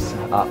Swallows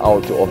are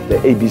out of the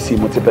ABC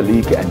Municipal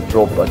League and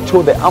drop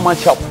to the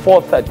amateur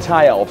fourth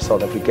tier of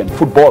South African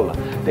football,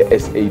 the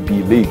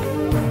SAB League.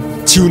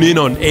 Tune in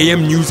on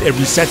AM News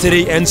every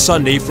Saturday and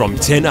Sunday from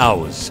 10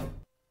 hours.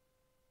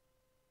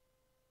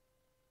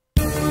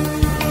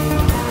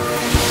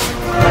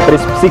 It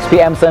is 6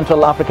 p.m.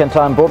 Central African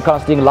Time,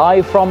 broadcasting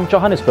live from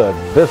Johannesburg.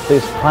 This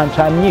is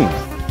Primetime News.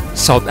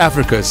 South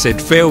Africa said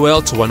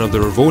farewell to one of the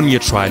Rivonia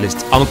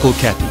trialists, Uncle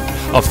Kathy,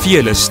 a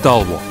fearless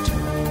stalwart.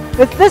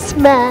 With this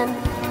man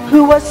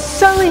who was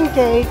so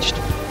engaged,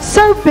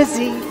 so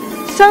busy,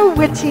 so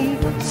witty,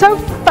 so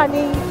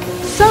funny,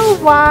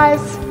 so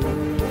wise,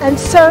 and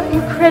so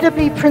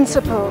incredibly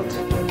principled.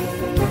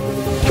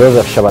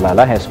 Joseph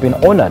Shabalala has been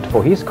honored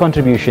for his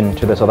contribution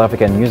to the South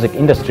African music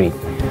industry.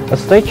 A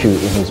statue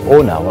in his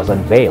honor was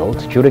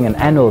unveiled during an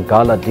annual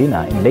gala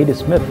dinner in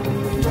Ladysmith.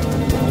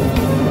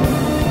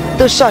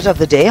 The shot of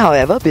the day,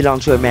 however,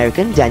 belonged to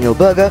American Daniel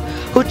Berger,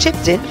 who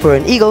chipped in for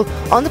an eagle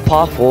on the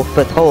par 4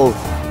 fifth hole.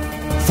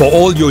 For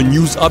all your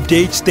news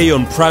updates, stay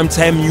on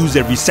Primetime News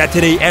every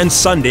Saturday and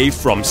Sunday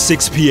from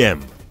 6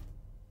 p.m.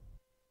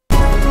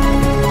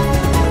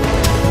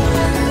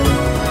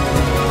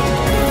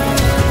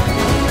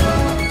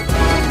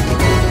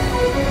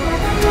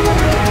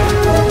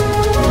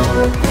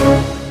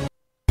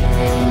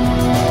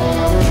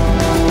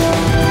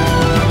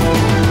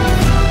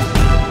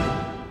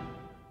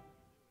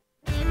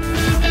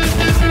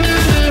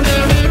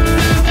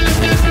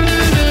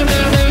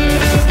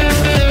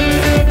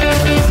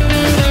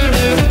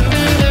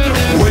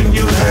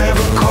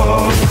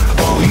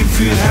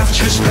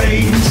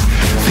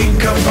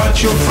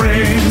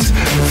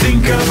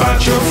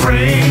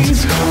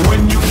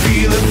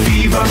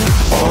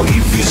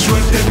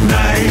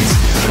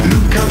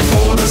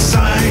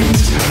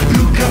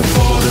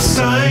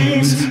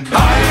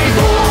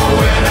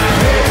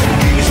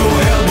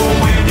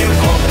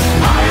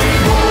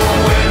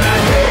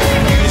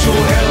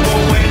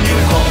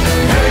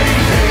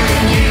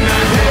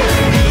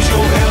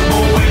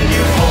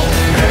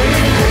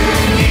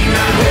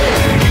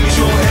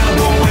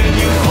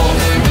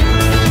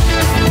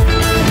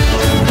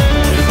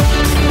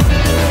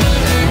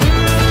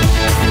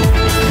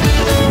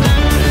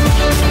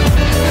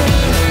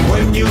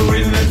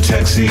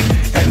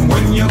 And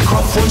when your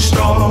cough will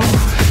stop,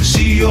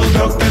 see your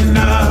doctor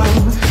now,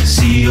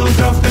 see your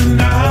doctor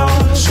now.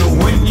 So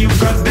when you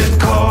got that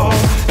cough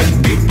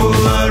and people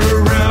are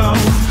around,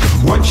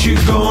 what you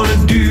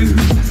gonna do?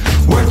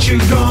 What you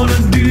gonna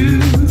do?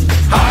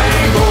 I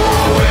go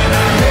when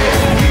I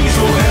head, use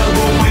your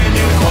elbow when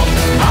you cough.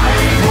 I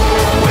go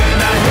when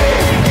I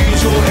head,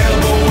 use your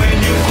elbow when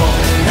you cough.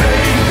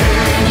 Hey,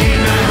 hey,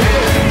 Nina, hey,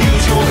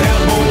 use your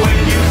elbow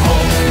when you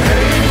cough.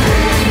 Hey,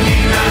 hey,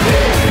 Nina,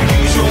 hey,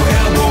 use your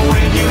elbow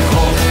when you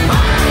cough.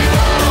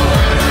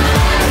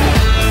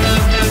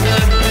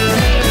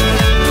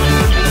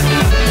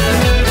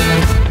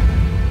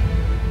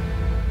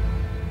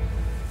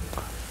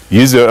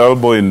 Use your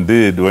elbow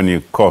indeed when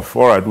you cough.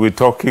 All right, we're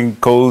talking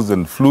colds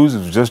and flus.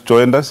 You've just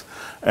joined us.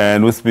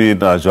 And with me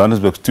in our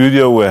Johannesburg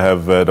studio, we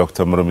have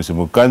Dr. Murumisi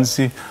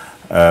Mukansi,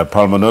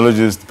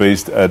 pulmonologist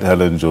based at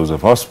Helen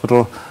Joseph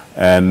Hospital.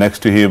 And next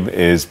to him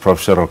is Prof.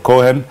 Cheryl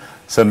Cohen,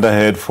 Center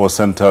Head for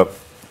Center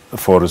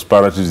for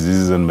Respiratory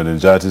Diseases and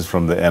Meningitis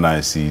from the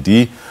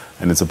NICD.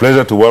 And it's a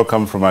pleasure to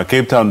welcome from our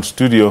Cape Town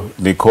studio,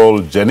 Nicole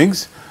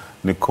Jennings.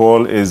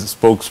 Nicole is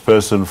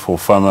spokesperson for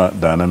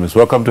Pharmacodynamics.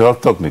 Welcome to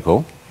Health Talk,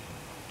 Nicole.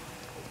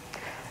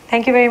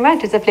 Thank you very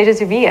much. It's a pleasure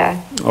to be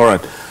here. All right.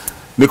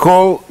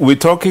 Nicole, we're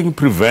talking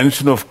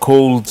prevention of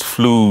colds,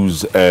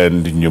 flus,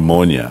 and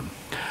pneumonia.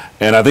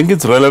 And I think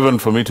it's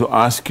relevant for me to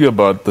ask you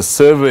about the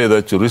survey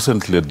that you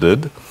recently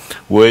did,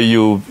 where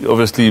you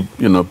obviously,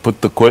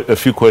 put a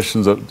few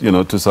questions,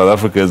 to South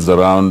Africans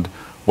around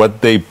what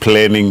they're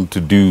planning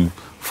to do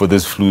for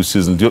this flu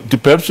season. Do you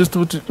perhaps just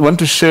want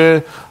to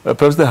share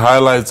perhaps the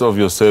highlights of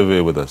your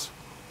survey with us?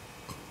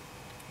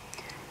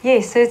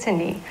 Yes,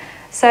 certainly.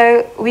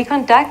 So we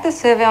conduct the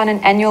survey on an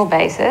annual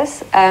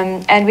basis,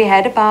 and we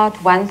had about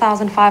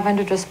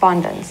 1,500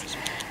 respondents.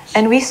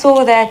 And we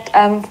saw that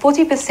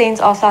 40%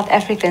 of South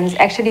Africans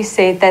actually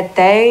said that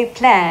they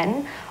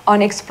plan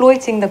on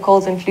exploiting the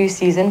colds and flu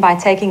season by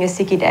taking a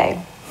sickie day.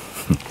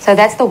 So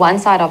that's the one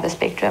side of the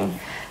spectrum.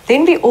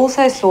 Then we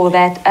also saw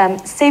that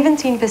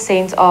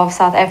 17% of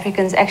South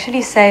Africans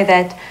actually say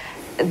that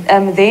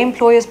their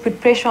employers put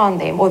pressure on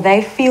them, or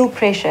they feel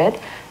pressured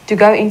to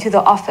go into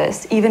the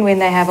office even when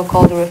they have a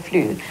cold or a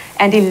flu.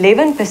 And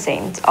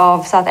 11%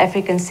 of South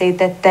Africans said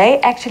that they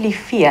actually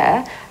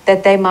fear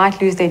that they might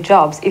lose their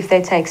jobs if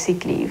they take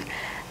sick leave.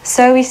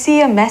 So we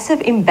see a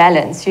massive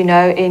imbalance, in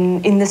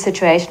the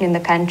situation in the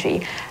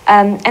country.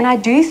 And I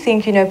do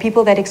think,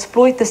 people that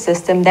exploit the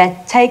system,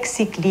 that take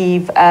sick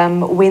leave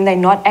when they're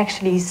not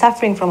actually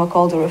suffering from a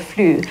cold or a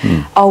flu,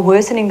 are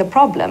worsening the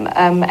problem.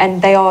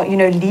 And they are,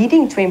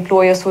 leading to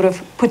employers sort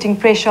of putting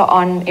pressure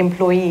on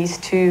employees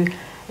to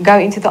go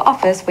into the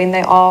office when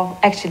they are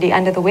actually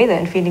under the weather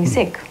and feeling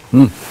sick.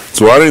 It's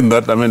worrying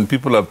that,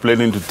 people are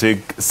planning to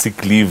take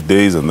sick leave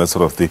days and that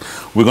sort of thing.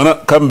 We're going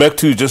to come back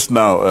to you just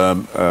now,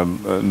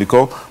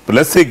 Nicole, but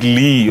let's take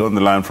Lee on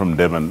the line from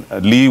Devon.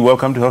 Lee,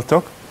 welcome to Health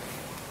Talk.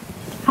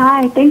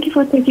 Hi, thank you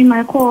for taking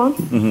my call.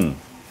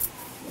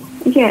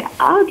 Okay,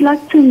 I would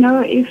like to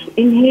know if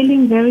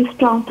inhaling very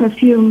strong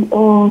perfume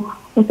or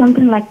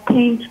something like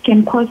paint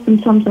can cause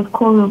symptoms of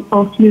cold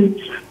or flu.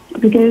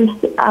 Because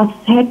I've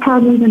had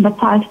problems in the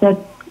past that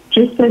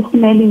just by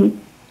smelling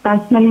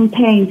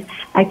paint,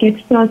 I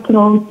get sore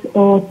throat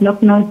or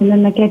blocked nose, and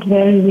then I get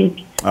very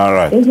weak. All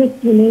right. Is it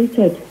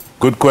related?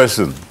 Good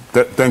question.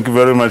 Thank you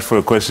very much for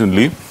your question,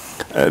 Lee.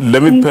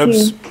 Let me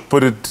perhaps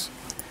put it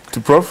to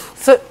Prof?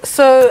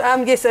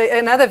 Yes,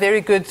 another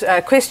very good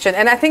question.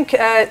 And I think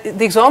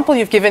the example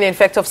you've given, in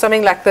fact, of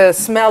something like the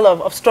smell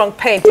of strong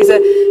paint is a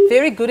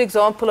very good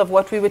example of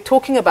what we were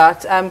talking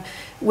about,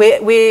 where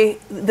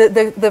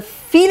the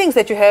feelings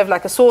that you have,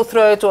 like a sore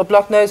throat or a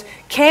blocked nose,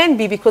 can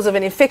be because of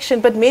an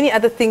infection, but many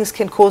other things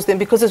can cause them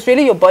because it's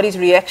really your body's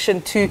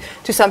reaction to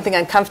something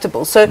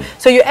uncomfortable. So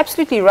you're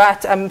absolutely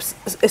right,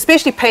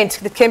 especially paint,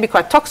 that can be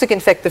quite toxic, in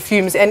fact, the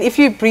fumes, and if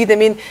you breathe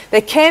them in,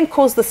 they can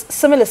cause the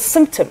similar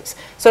symptoms.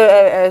 So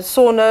a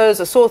sore nose,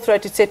 a sore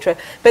throat, etc.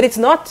 But it's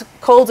not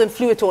colds and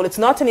flu at all. It's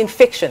not an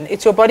infection.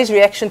 It's your body's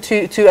reaction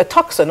to a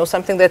toxin or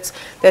something that's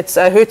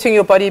hurting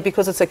your body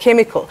because it's a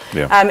chemical.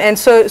 Yeah. And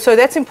so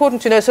that's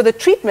important to know. So the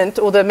treatment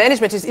or the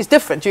management is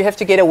different. You have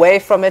to get away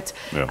from it,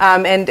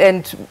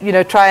 and you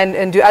know, try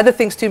and do other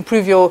things to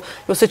improve your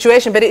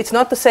situation. But it's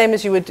not the same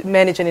as you would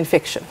manage an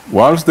infection.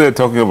 Whilst they're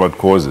talking about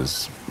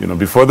causes, you know,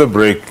 before the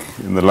break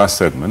in the last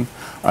segment,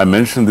 I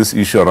mentioned this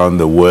issue around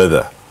the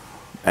weather,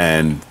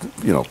 and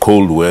you know,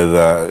 cold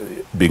weather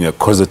being a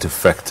causative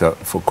factor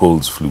for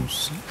colds,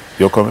 flus.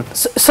 Your comment?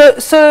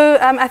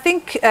 I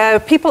think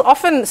people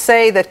often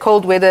say that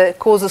cold weather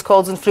causes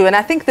colds and flu, and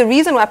I think the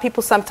reason why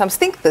people sometimes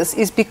think this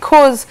is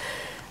because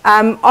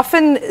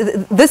often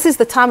this is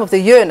the time of the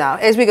year now,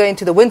 as we go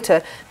into the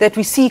winter, that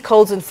we see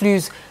colds and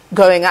flus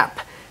going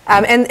up.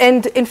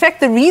 And in fact,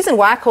 the reason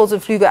why colds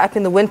and flu go up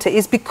in the winter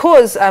is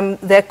because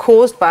they're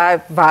caused by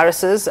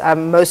viruses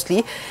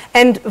mostly,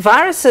 and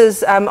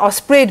viruses are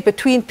spread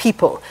between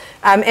people.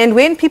 And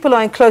when people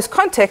are in close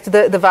contact,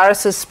 the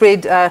viruses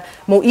spread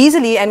more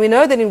easily, and we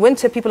know that in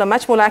winter people are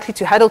much more likely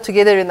to huddle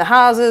together in the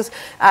houses.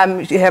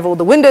 You have all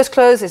the windows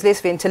closed, there's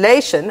less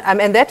ventilation,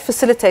 and that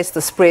facilitates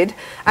the spread.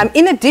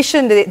 In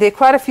addition, there are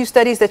quite a few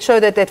studies that show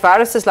that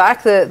viruses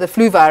like the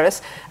flu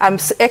virus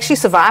actually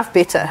survive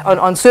better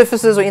on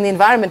surfaces or in the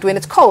environment when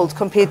it's cold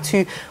compared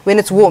to when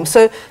it's warm.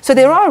 So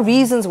there are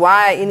reasons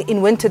why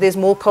in winter there's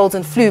more colds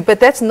and flu,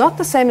 but that's not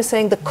the same as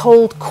saying the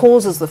cold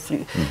causes the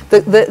flu.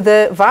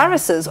 The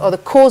viruses are the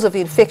cause of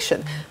the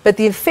infection, but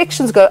the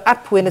infections go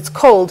up when it's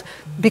cold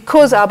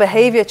because our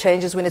behavior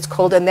changes when it's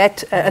cold, and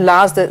that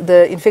allows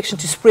the infection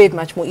to spread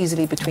much more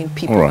easily between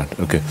people. All right,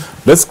 okay.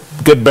 Let's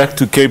get back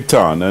to Cape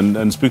Town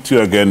and speak to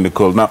you again,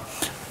 Nicole. Now,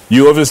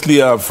 you obviously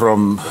are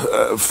from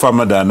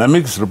Farmer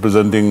Dynamics,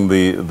 representing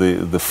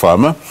the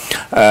farmer.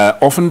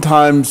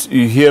 Oftentimes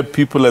you hear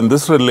people, and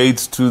this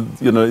relates to,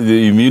 you know,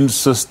 the immune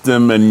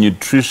system and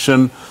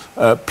nutrition.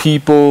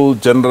 People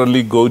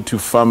generally go to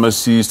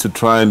pharmacies to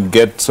try and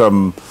get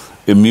some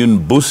immune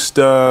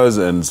boosters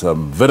and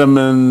some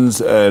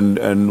vitamins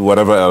and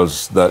whatever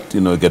else that,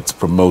 you know, gets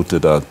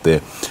promoted out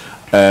there.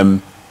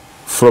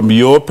 From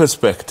your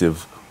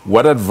perspective,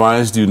 what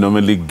advice do you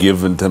normally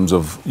give in terms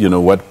of, you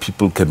know, what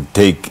people can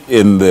take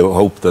in the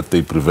hope that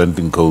they're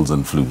preventing colds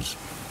and flus?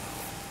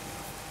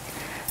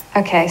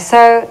 Okay,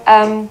 so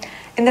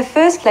in the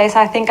first place,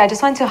 I think I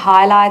just want to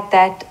highlight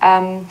that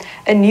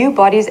a new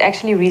body is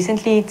actually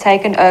recently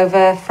taken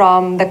over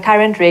from the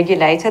current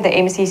regulator, the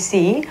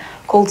MCC,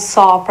 called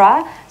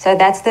SAPRA. So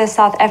that's the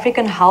South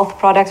African Health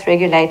Products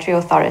Regulatory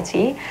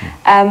Authority.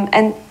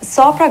 And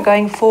SAPRA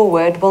going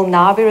forward will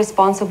now be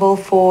responsible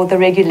for the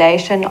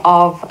regulation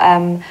of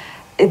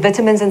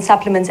vitamins and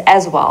supplements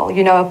as well.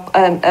 You know,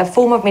 a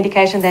form of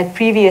medication that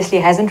previously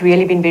hasn't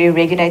really been very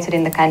regulated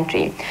in the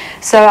country.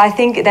 So I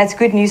think that's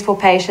good news for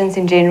patients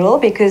in general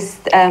because,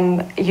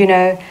 you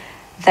know,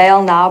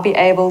 they'll now be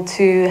able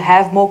to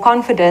have more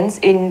confidence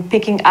in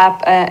picking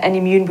up an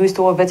immune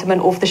booster or a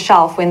vitamin off the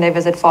shelf when they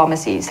visit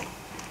pharmacies.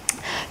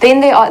 Then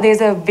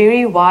there's a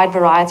very wide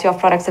variety of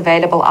products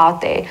available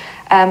out there.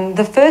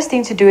 The first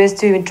thing to do is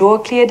to draw a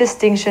clear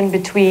distinction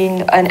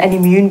between an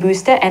immune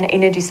booster and an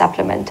energy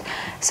supplement.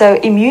 So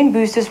immune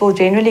boosters will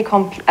generally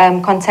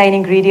contain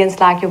ingredients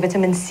like your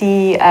vitamin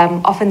C,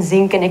 often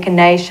zinc and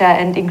echinacea,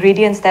 and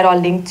ingredients that are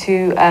linked to,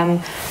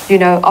 you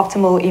know,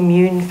 optimal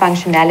immune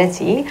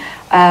functionality.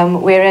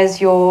 Whereas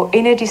your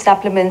energy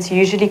supplements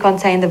usually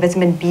contain the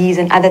vitamin Bs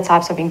and other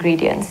types of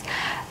ingredients.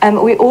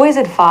 We always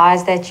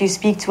advise that you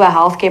speak to a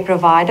healthcare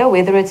provider,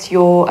 whether it's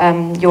your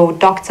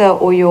doctor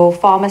or your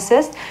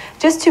pharmacist,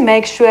 just to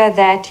make sure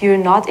that you're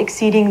not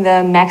exceeding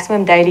the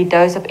maximum daily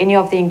dose of any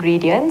of the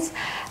ingredients.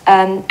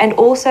 And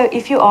also,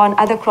 if you are on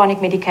other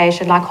chronic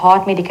medication, like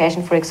heart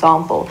medication, for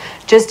example,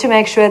 just to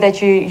make sure that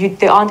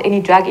there aren't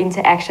any drug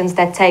interactions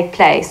that take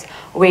place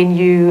when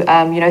you,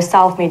 you know,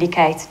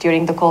 self-medicate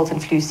during the cold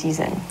and flu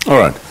season. All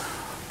right.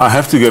 I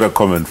have to get a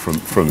comment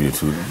from you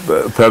two.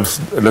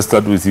 Perhaps let's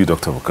start with you,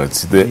 Dr.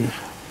 Vukatsi.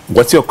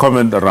 What's your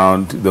comment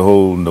around the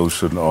whole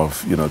notion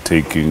of, you know,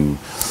 taking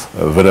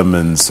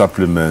vitamins,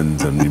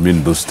 supplements, and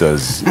immune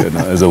boosters, you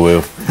know, as a way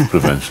of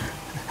prevention?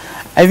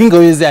 I think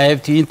obviously I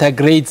have to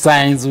integrate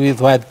science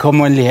with what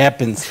commonly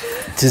happens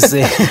to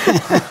say,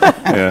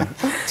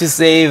 to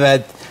say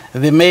that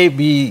there may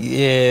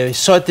be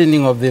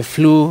shortening of the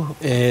flu,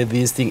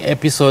 these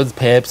episodes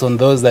perhaps on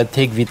those that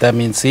take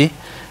vitamin C,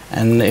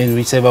 and in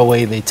whichever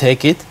way they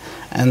take it.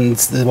 And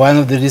one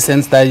of the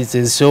recent studies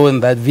has shown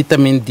that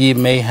vitamin D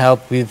may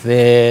help with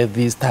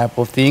these type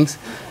of things.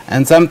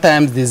 And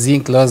sometimes the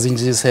zinc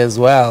lozenges as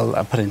well,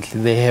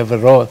 apparently they have a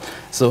role.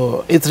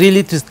 So it's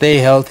really to stay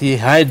healthy,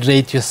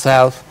 hydrate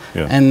yourself,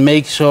 and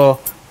make sure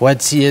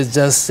what she has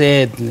just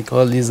said,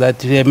 Nicole, is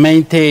that you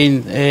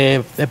maintain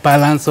a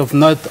balance of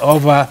not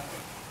over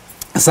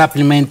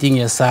supplementing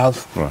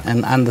yourself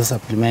and under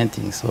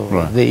supplementing. So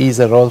there is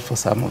a role for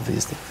some of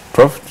these things.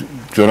 Prof, do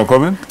you want to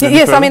comment?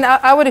 Yes, I mean,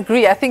 I would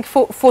agree. I think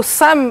for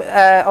some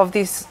of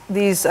these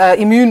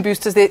immune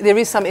boosters, there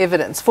is some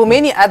evidence. For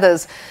many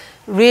others,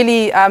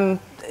 really,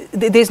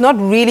 there's not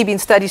really been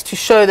studies to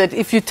show that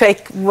if you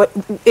take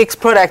X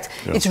product,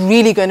 it's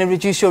really going to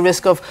reduce your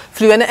risk of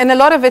flu. And a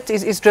lot of it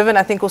is driven,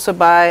 I think, also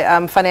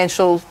by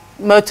financial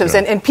motives.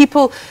 And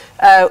people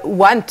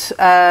want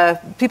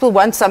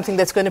something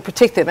that's going to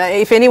protect them.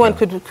 If anyone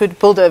could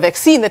build a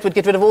vaccine that would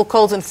get rid of all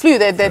colds and flu,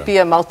 they'd be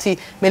a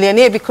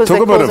multi-millionaire because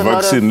talk about a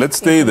vaccine. Let's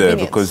stay there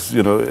because,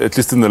 you know, at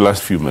least in the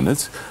last few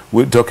minutes,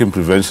 we're talking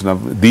prevention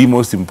of the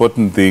most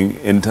important thing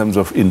in terms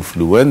of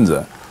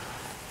influenza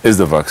is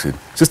the vaccine.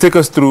 Just take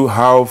us through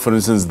how, for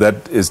instance,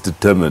 that is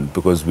determined,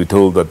 because we're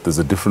told that there's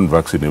a different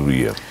vaccine every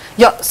year.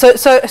 Yeah, so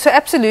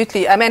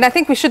absolutely. I mean, I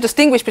think we should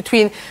distinguish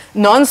between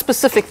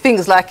non-specific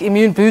things like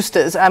immune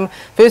boosters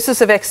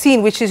versus a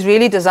vaccine which is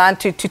really designed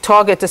to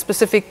target a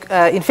specific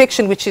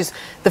infection, which is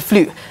the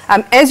flu.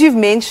 As you've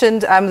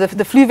mentioned,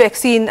 the flu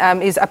vaccine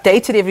is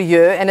updated every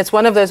year, and it's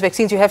one of those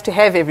vaccines you have to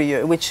have every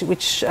year, which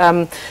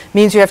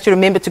means you have to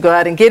remember to go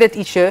out and get it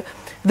each year.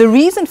 The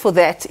reason for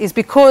that is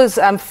because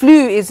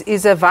flu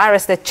is a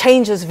virus that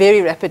changes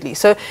very rapidly.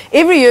 So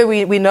every year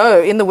we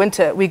know in the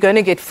winter we're going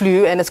to get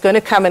flu, and it's going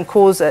to come and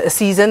cause a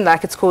season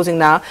like it's causing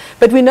now.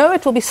 But we know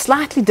it will be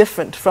slightly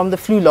different from the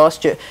flu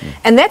last year.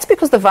 And that's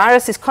because the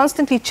virus is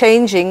constantly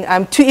changing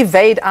to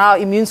evade our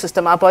immune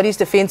system, our body's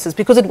defenses,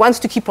 because it wants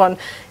to keep on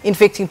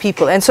infecting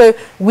people. And so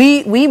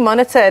we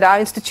monitor at our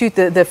institute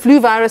the flu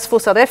virus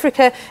for South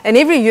Africa, and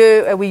every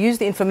year we use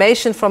the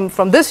information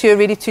from this year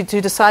really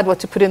to decide what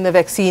to put in the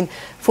vaccine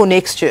for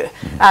next year.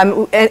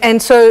 And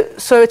so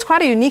it's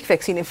quite a unique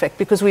vaccine, in fact,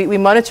 because we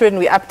monitor it and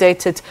we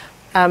update it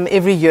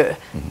every year.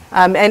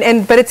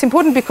 But it's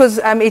important because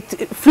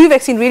flu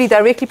vaccine really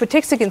directly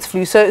protects against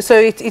flu, so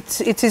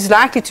it is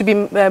likely to be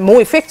more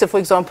effective, for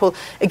example,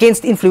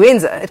 against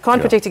influenza. It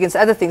can't protect against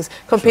other things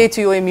compared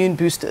to your immune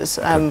boosters,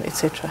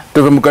 etc.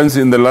 Dr.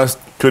 Mukansi, in the last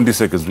 20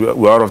 seconds,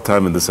 we're out of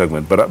time in the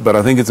segment, but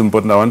I think it's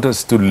important. I want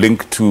us to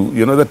link to,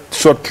 you know, that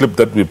short clip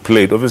that we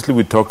played. Obviously,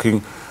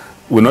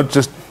 we're not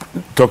just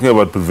talking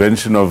about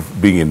prevention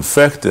of being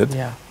infected,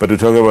 but we're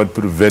talking about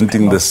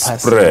preventing the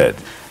spread.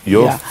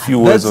 Your few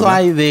words on that?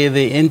 That's why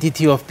the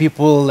entity of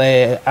people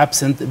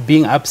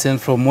being absent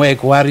from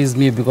work worries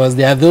me, because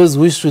there are those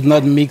who should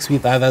not mix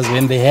with others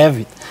when they have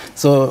it.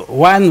 So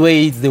one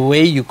way is the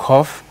way you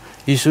cough.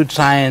 You should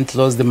try and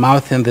close the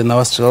mouth and the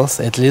nostrils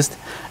at least,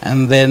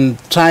 and then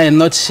try and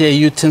not share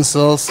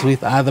utensils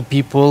with other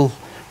people,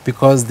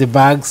 because the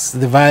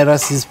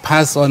virus is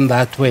passed on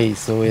that way.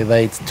 So whether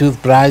it's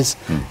toothbrush,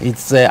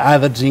 it's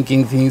other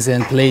drinking things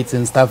and plates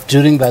and stuff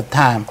during that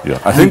time.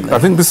 Yeah, I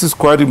think this is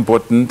quite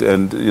important,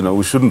 and you know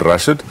we shouldn't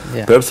rush it.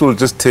 Perhaps we'll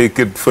just take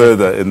it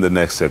further in the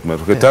next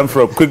segment. Okay, time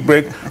for a quick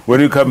break. When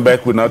you come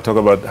back, we'll now talk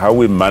about how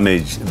we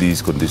manage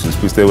these conditions.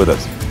 Please stay with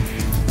us.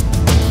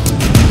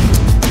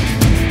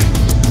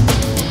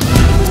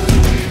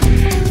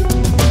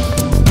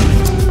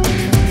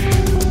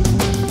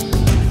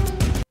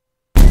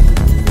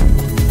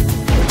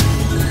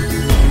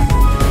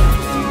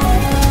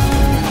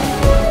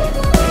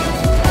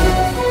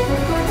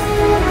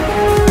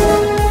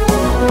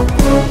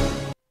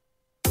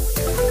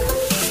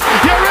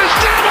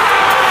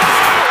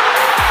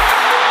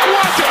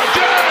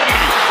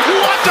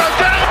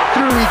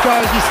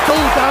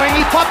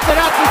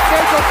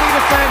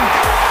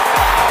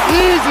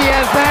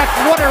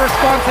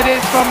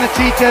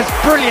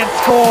 Brilliant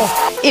score.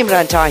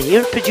 Imran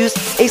Tahir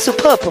produced a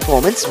superb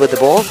performance with the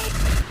ball.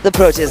 The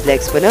Proteas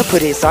leg spinner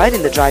put his side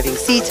in the driving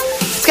seat,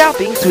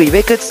 scalping 3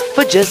 wickets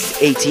for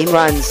just 18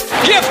 runs.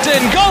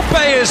 Gifton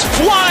Gope is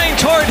flying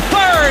toward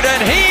third,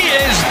 and he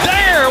is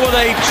there with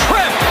a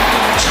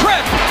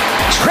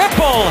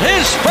triple,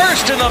 his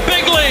first in the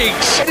big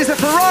leagues. It is a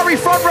Ferrari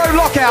front row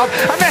lockout,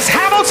 unless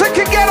Hamilton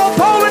can get on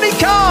pole, and he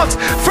can't.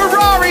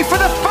 Ferrari, for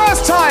the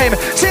first time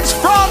since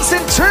France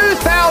in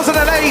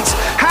 2008,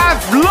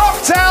 have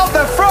locked out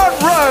the front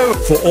row.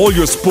 For all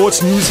your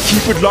sports news,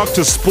 keep it locked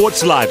to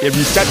Sports Live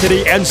every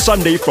Saturday and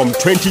Sunday from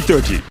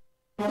 20:30.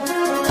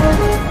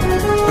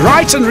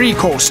 Rights and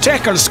recourse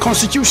tackles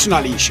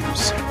constitutional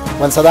issues.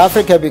 When South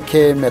Africa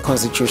became a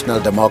constitutional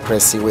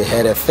democracy, we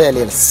had a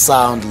fairly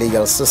sound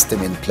legal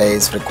system in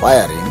place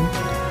requiring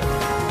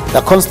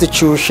the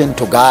Constitution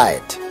to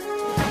guide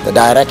the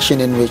direction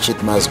in which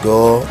it must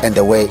go and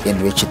the way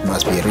in which it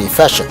must be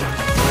refashioned.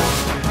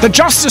 The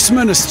Justice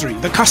Ministry,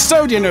 the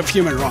custodian of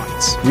human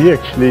rights. We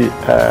actually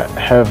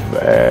have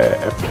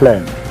a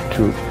plan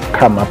to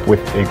come up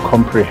with a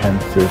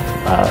comprehensive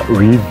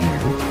review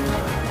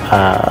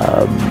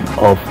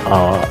of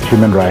our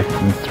human rights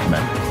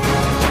instrument.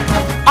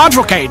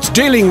 Advocates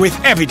dealing with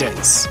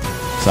evidence.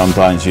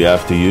 Sometimes you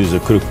have to use a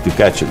crook to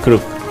catch a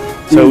crook.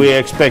 So we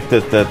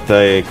expected that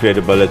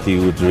credibility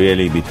would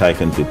really be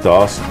taken to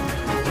task.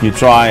 You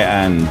try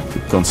and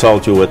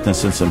consult your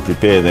witnesses and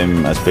prepare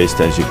them as best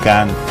as you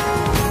can.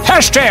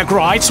 Hashtag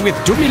Rights with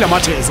Dumila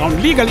Mates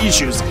on legal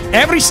issues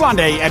every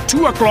Sunday at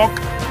 2 o'clock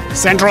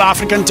Central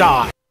African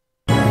Time.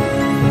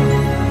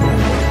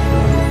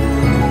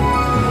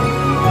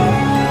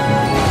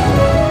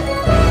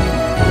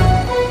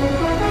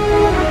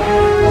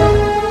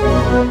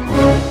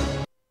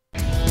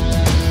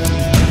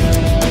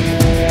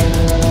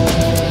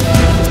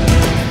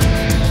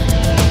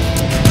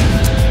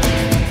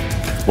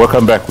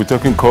 Welcome back. We're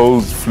talking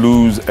colds,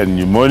 flus, and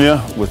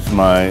pneumonia with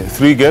my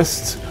three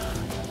guests.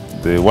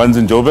 The ones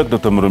in Joburg,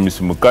 Dr.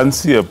 Murumisi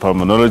Mukansi, a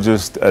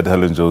pulmonologist at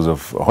Helen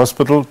Joseph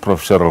Hospital,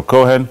 Prof. Cheryl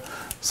Cohen,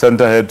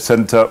 Center Head,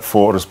 Center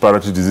for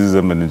Respiratory Diseases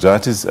and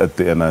Meningitis at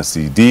the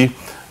NICD,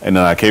 and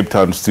in our Cape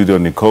Town studio,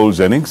 Nicole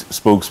Jennings,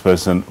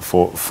 spokesperson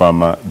for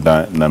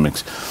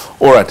Pharmadynamics.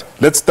 All right,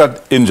 let's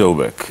start in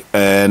Joburg.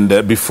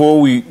 And before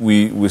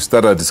we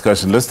start our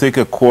discussion, let's take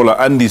a caller,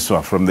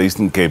 Andiswa from the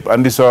Eastern Cape.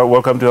 Andiswa,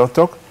 welcome to Health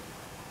Talk.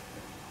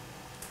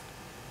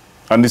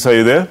 Andiswa, are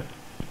you there?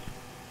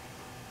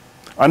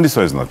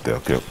 Andiswa is not there.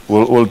 Okay,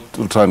 we'll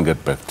try and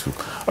get back to.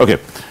 Okay,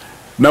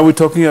 now we're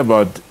talking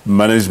about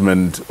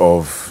management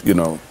of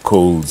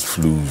colds,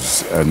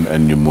 flus,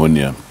 and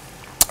pneumonia.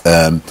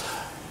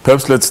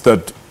 Perhaps let's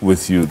start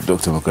with you,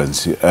 Dr.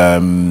 Mukansi.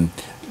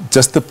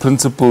 Just the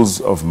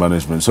principles of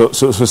management. So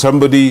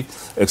somebody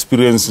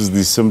experiences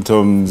these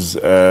symptoms.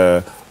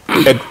 At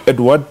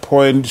what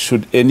point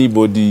should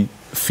anybody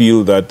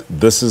feel that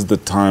this is the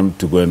time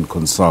to go and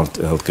consult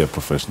a healthcare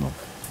professional?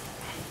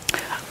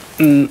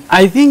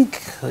 I think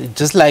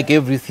just like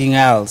everything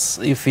else,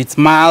 if it's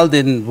mild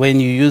and when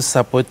you use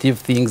supportive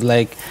things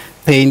like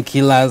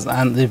painkillers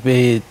and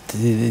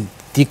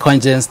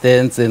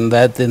decongestants and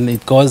that, and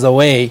it goes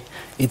away,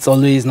 it's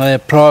always not a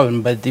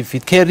problem. But if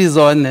it carries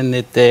on and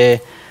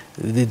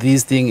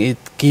this thing, it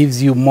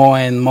gives you more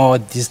and more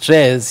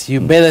distress,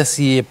 you better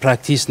see a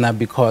practitioner,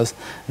 because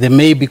there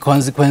may be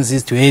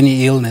consequences to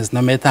any illness,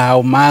 no matter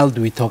how mild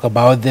we talk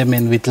about them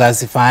and we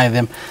classify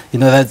them.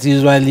 That's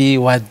usually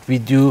what we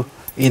do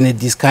in a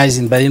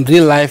discussion, but in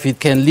real life it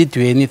can lead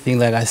to anything.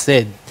 Like I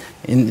said,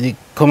 in the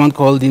common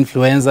cold,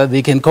 influenza,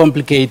 they can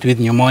complicate with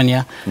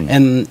pneumonia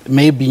and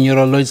maybe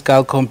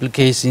neurological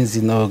complications,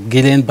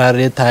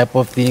 Guillain-Barré type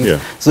of things. Yeah.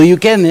 So you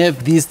can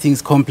have these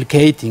things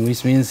complicating,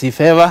 which means if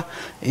ever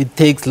it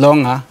takes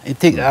longer, it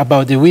takes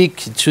about a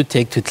week, it should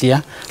take to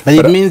clear. But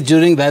it means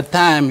during that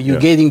time you're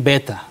getting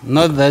better,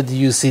 not that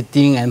you're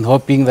sitting and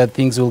hoping that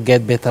things will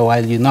get better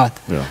while you're not.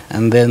 Yeah.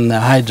 And then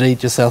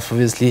hydrate yourself,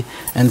 obviously,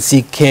 and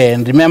seek care.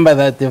 And remember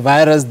that the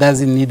virus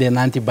doesn't need an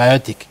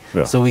antibiotic.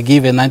 Yeah. So we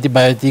give an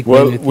antibiotic.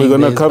 Well, we're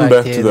going to come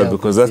back to that,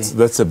 because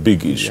that's a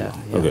big issue. Yeah.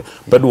 Okay,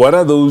 but what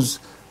are those?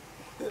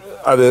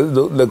 Are there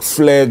like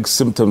flag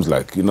symptoms,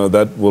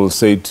 that will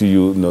say to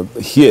you,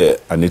 here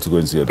I need to go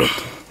and see a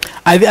doctor?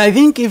 I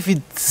think if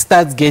it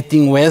starts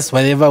getting worse,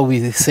 whatever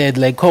we said,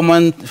 like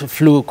common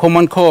flu,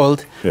 common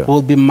cold,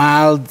 will be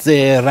mild,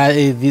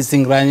 this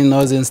thing, runny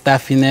nose and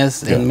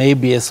stuffiness, and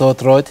maybe a sore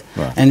throat.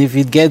 Right. And if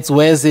it gets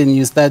worse and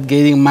you start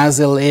getting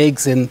muscle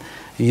aches and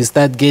you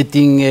start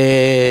getting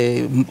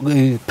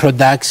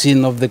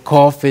production of the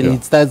cough, and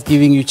it starts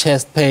giving you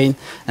chest pain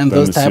and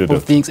those type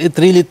of things, it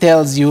really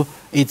tells you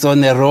it's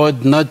on a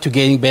road not to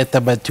getting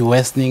better, but to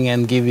worsening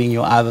and giving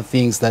you other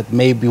things that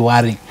may be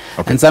worrying.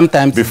 Okay. And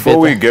sometimes before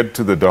we get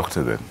to the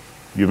doctor, then,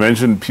 you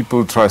mentioned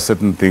people try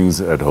certain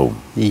things at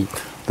home. Yeah.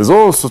 There's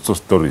all sorts of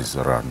stories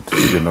around.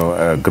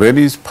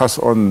 Grannies pass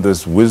on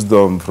this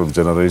wisdom from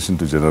generation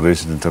to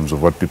generation in terms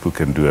of what people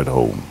can do at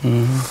home.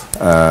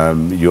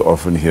 Mm-hmm. You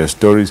often hear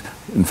stories.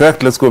 In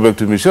fact, let's go back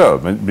to Michelle.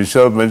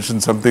 Michelle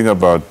mentioned something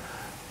about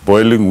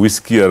boiling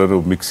whiskey, I don't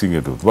know, mixing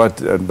it with what.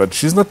 But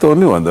she's not the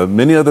only one. There are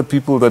many other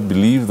people that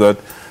believe that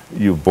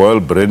you boil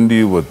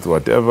brandy with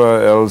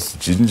whatever else,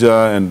 ginger,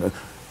 and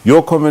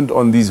your comment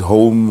on these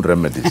home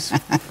remedies.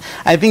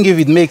 I think if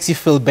it makes you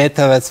feel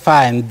better, that's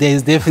fine.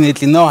 There's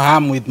definitely no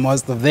harm with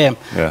most of them.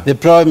 Yeah. The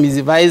problem is,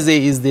 if I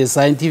say, is there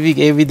scientific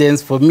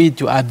evidence for me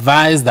to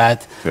advise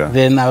that,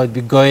 then I would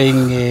be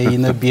going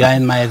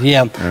behind my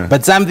realm. Yeah.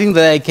 But something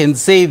that I can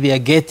say they are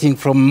getting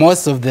from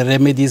most of the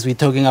remedies we're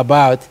talking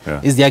about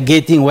is they are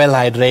getting well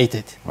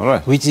hydrated,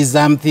 which is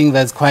something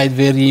that's quite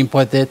very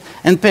important.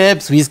 And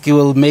perhaps whiskey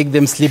will make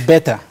them sleep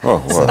better.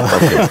 Oh, well,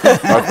 okay.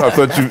 I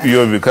thought you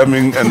were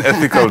becoming an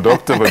ethical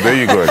doctor, but there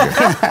you go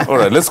again. All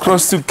right, let's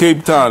cross to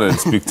Cape Town and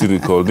speak to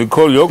Nicole.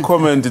 Nicole, your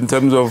comment in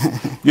terms of,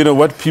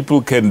 what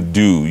people can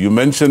do. You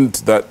mentioned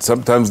that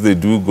sometimes they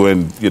do go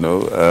and,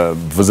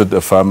 visit a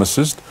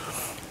pharmacist.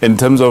 In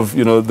terms of,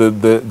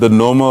 the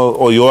normal,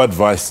 or your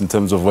advice in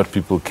terms of what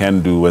people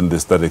can do when they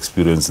start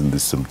experiencing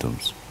these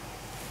symptoms.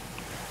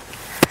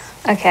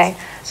 Okay.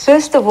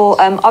 First of all,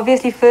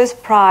 obviously,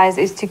 first prize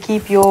is to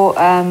keep your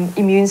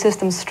immune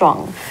system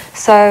strong.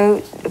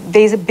 So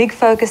there's a big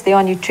focus there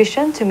on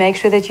nutrition to make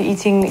sure that you're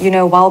eating,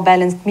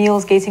 well-balanced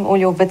meals, getting all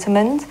your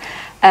vitamins.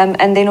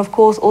 And then, of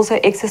course, also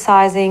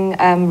exercising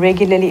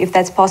regularly if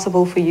that's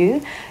possible for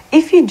you.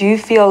 If you do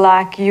feel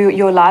like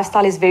your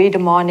lifestyle is very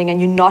demanding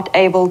and you're not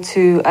able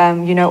to,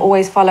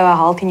 always follow a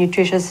healthy,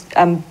 nutritious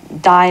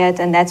diet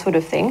and that sort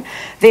of thing,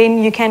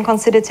 then you can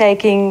consider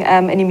taking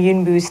an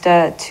immune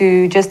booster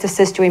to just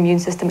assist your immune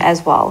system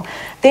as well.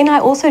 Then I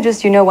also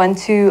just, want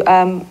to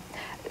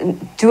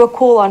do a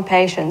call on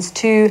patients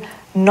to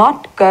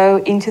not go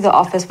into the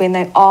office when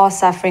they are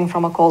suffering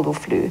from a cold or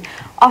flu.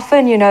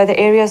 Often, the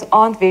areas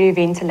aren't very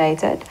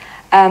ventilated,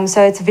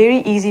 so it's very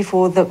easy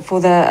for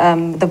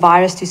the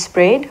virus to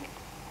spread.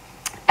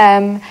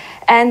 And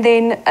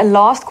then a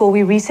last call,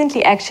 we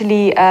recently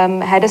actually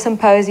had a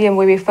symposium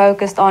where we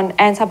focused on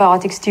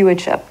antibiotic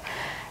stewardship.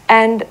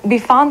 And we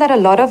found that a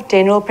lot of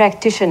general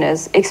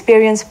practitioners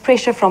experience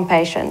pressure from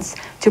patients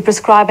to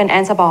prescribe an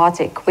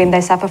antibiotic when they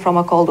suffer from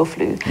a cold or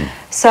flu.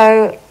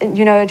 So,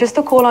 just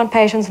to call on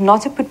patients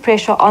not to put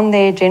pressure on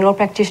their general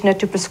practitioner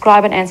to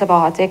prescribe an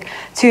antibiotic,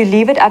 to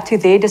leave it up to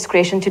their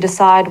discretion to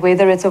decide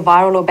whether it's a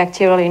viral or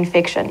bacterial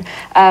infection.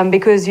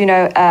 Because,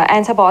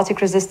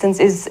 antibiotic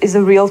resistance is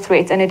a real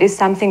threat, and it is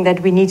something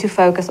that we need to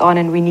focus on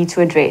and we need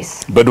to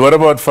address. But what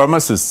about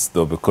pharmacists,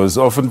 though? Because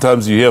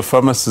oftentimes you hear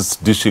pharmacists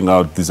dishing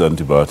out these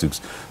antibiotics,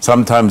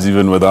 sometimes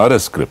even without a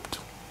script.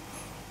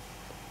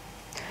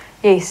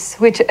 Yes,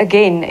 which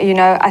again,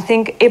 I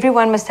think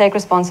everyone must take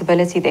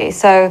responsibility there.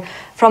 So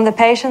from the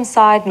patient's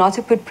side, not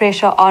to put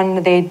pressure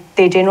on their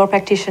general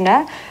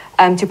practitioner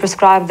to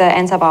prescribe the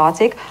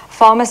antibiotic.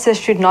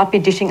 Pharmacists should not be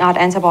dishing out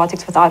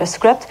antibiotics without a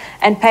script,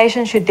 and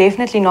patients should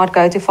definitely not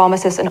go to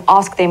pharmacists and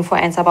ask them for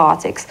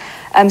antibiotics.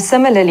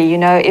 Similarly,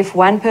 if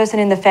one person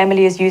in the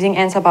family is using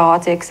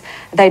antibiotics,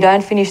 they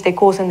don't finish their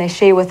course and they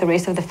share with the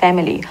rest of the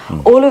family.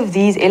 All of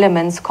these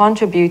elements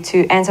contribute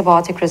to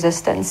antibiotic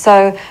resistance.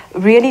 So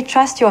really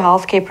trust your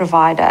healthcare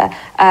provider,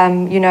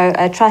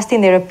 trust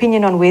in their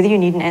opinion on whether you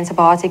need an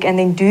antibiotic, and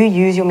then do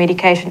use your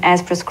medication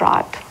as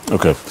prescribed.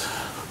 Okay.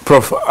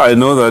 Prof, I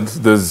know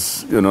that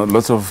there's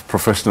lots of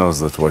professionals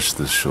that watch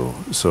this show,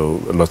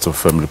 so lots of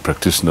family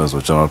practitioners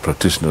or general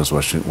practitioners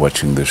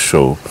watching this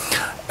show.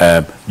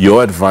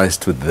 Your advice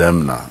to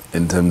them now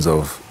in terms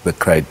of the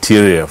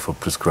criteria for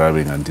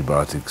prescribing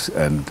antibiotics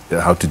and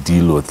how to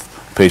deal with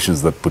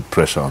patients that put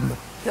pressure on them.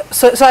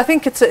 So I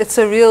think it's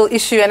a real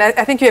issue, and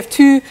I think you have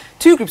two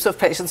groups of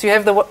patients. You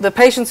have the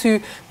patients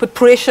who put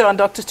pressure on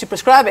doctors to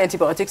prescribe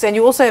antibiotics, and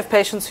you also have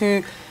patients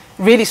who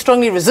really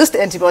strongly resist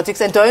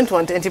antibiotics and don't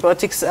want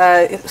antibiotics,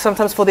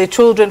 sometimes for their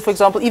children, for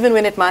example, even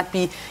when it might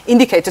be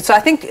indicated. So I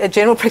think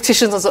general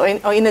practitioners are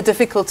in a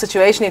difficult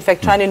situation, in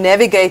fact, trying to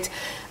navigate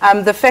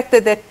the fact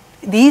that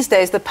these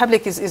days the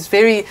public is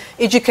very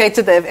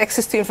educated, they have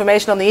access to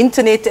information on the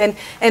internet,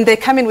 and they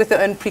come in with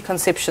their own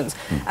preconceptions.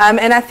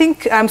 And I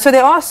think, so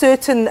there are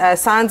certain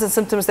signs and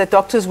symptoms that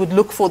doctors would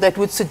look for that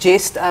would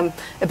suggest a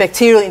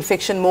bacterial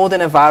infection more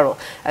than a viral.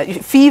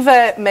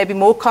 Fever may be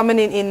more common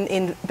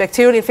in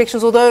bacterial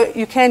infections, although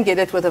you can get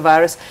it with a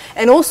virus.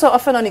 And also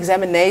often on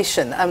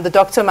examination, the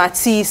doctor might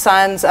see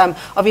signs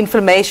of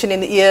inflammation in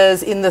the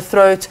ears, in the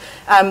throat,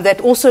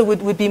 that also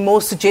would be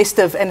more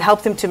suggestive and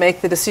help them to make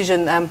the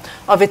decision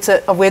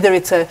of whether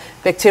it's a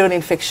bacterial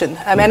infection.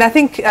 And I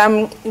think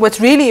what's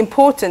really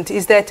important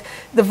is that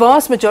the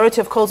vast majority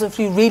of colds and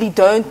flu really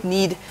don't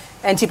need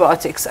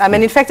antibiotics. And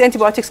in fact,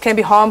 antibiotics can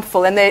be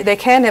harmful, and they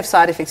can have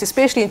side effects,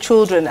 especially in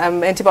children.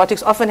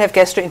 Antibiotics often have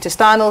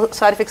gastrointestinal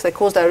side effects. They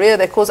cause diarrhea,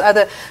 they cause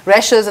other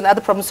rashes and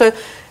other problems. So,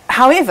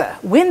 however,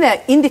 when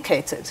they're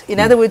indicated, in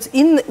other words,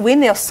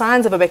 when there are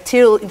signs of a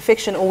bacterial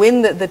infection, or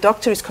when the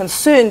doctor is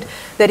concerned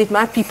that it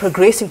might be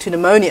progressing to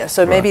pneumonia,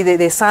 so maybe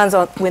there's signs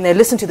when they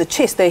listen to the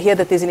chest, they hear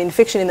that there's an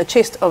infection in the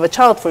chest of a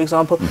child, for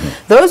example.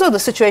 Those are the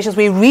situations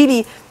where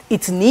really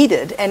it's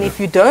needed, and if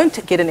you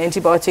don't get an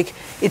antibiotic,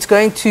 it's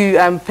going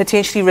to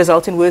potentially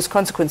result in worse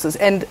consequences.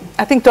 And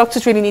I think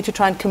doctors really need to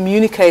try and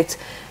communicate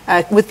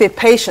with their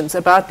patients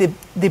about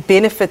the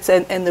benefits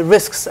and the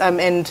risks,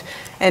 and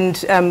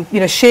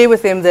share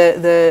with them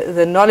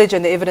the knowledge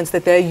and the evidence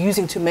that they're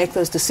using to make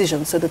those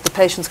decisions, so that the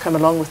patients come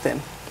along with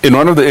them. In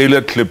one of the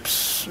earlier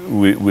clips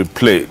we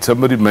played,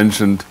 somebody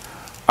mentioned,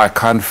 I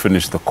can't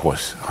finish the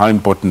course. How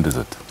important is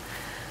it?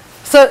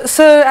 So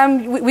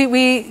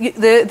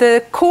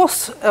the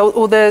course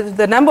or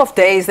the number of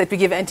days that we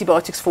give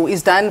antibiotics for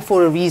is done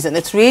for a reason.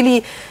 It's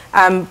really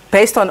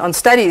based on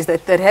studies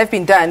that have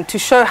been done to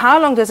show how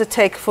long does it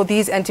take for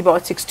these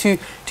antibiotics to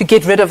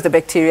get rid of the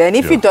bacteria. And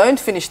if you don't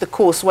finish the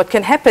course, what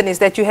can happen is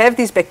that you have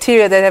these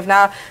bacteria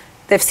that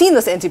they've seen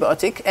this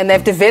antibiotic and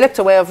they've developed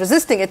a way of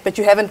resisting it, but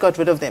you haven't got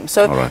rid of them.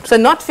 So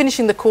not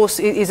finishing the course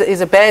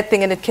is a bad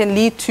thing, and it can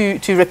lead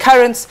to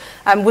recurrence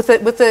with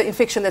the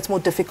infection that's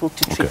more difficult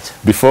to treat.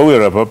 Before we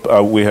wrap up,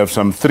 we have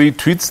some 3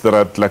 tweets that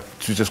I'd like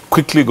to just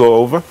quickly go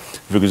over.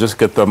 If you could just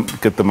get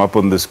them up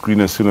on the screen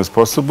as soon as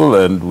possible,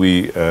 and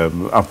we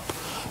up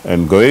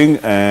and going.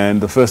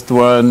 And the first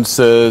one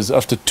says,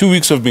 after 2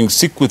 weeks of being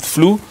sick with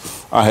flu,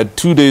 I had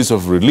 2 days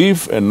of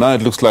relief, and now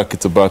it looks like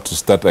it's about to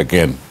start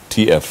again.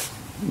 TF.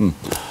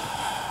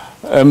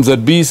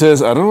 MZB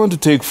says, I don't want to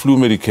take flu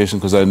medication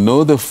because I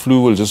know the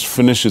flu will just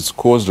finish its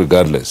course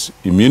regardless.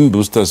 Immune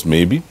boosters,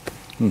 maybe.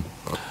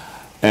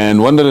 And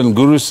Wandaran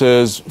Guru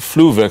says,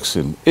 flu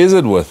vaccine, is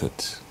it worth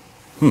it?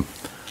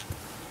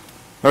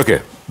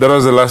 Okay, that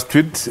was the last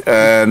tweet.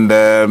 And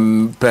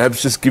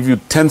perhaps just give you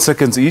 10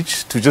 seconds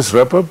each to just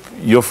wrap up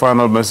your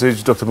final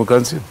message, Dr.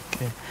 Mukansi.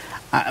 Okay.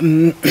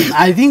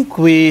 I think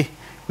we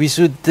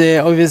should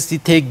obviously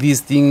take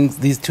these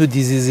two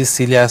diseases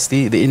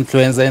seriously, the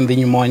influenza and the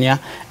pneumonia,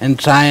 and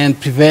try and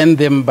prevent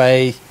them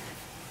by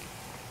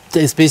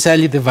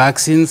especially the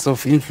vaccines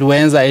of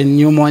influenza and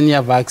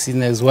pneumonia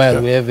vaccine as well.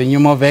 Yeah. We have a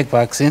pneumovac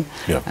vaccine,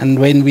 and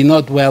when we're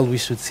not well, we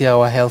should see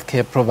our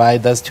healthcare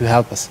providers to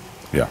help us.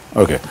 Yeah,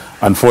 okay.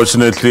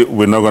 Unfortunately,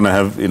 we're not going to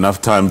have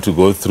enough time to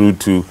go through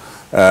to...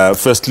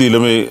 firstly,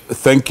 let me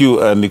thank you,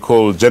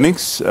 Nicole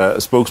Jennings,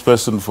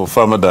 spokesperson for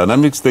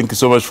Pharmacodynamics. Thank you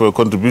so much for your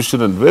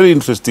contribution, and very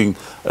interesting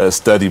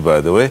study, by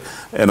the way.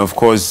 And of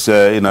course,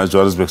 in our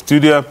Johannesburg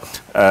studio,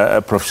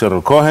 Professor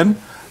Cheryl Cohen,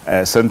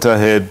 Center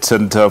Head,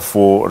 Center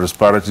for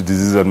Respiratory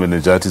Disease and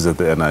Meningitis at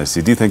the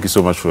NICD. Thank you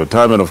so much for your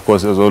time. And of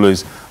course, as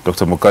always,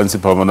 Dr. Mukansi,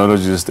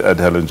 pulmonologist at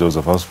Helen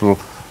Joseph Hospital.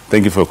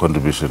 Thank you for your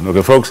contribution.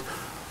 Okay, folks.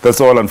 That's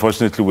all,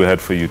 unfortunately, we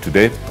had for you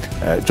today.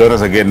 Join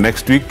us again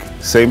next week,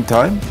 same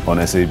time on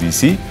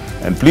SABC.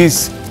 And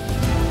please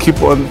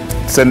keep on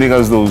sending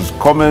us those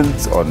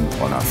comments on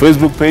our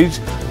Facebook page.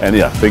 And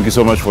yeah, thank you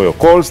so much for your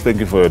calls. Thank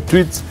you for your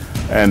tweets.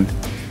 And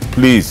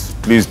please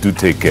do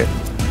take care.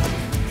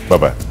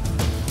 Bye-bye.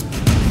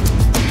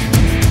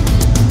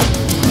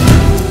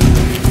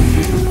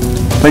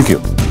 Thank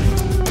you.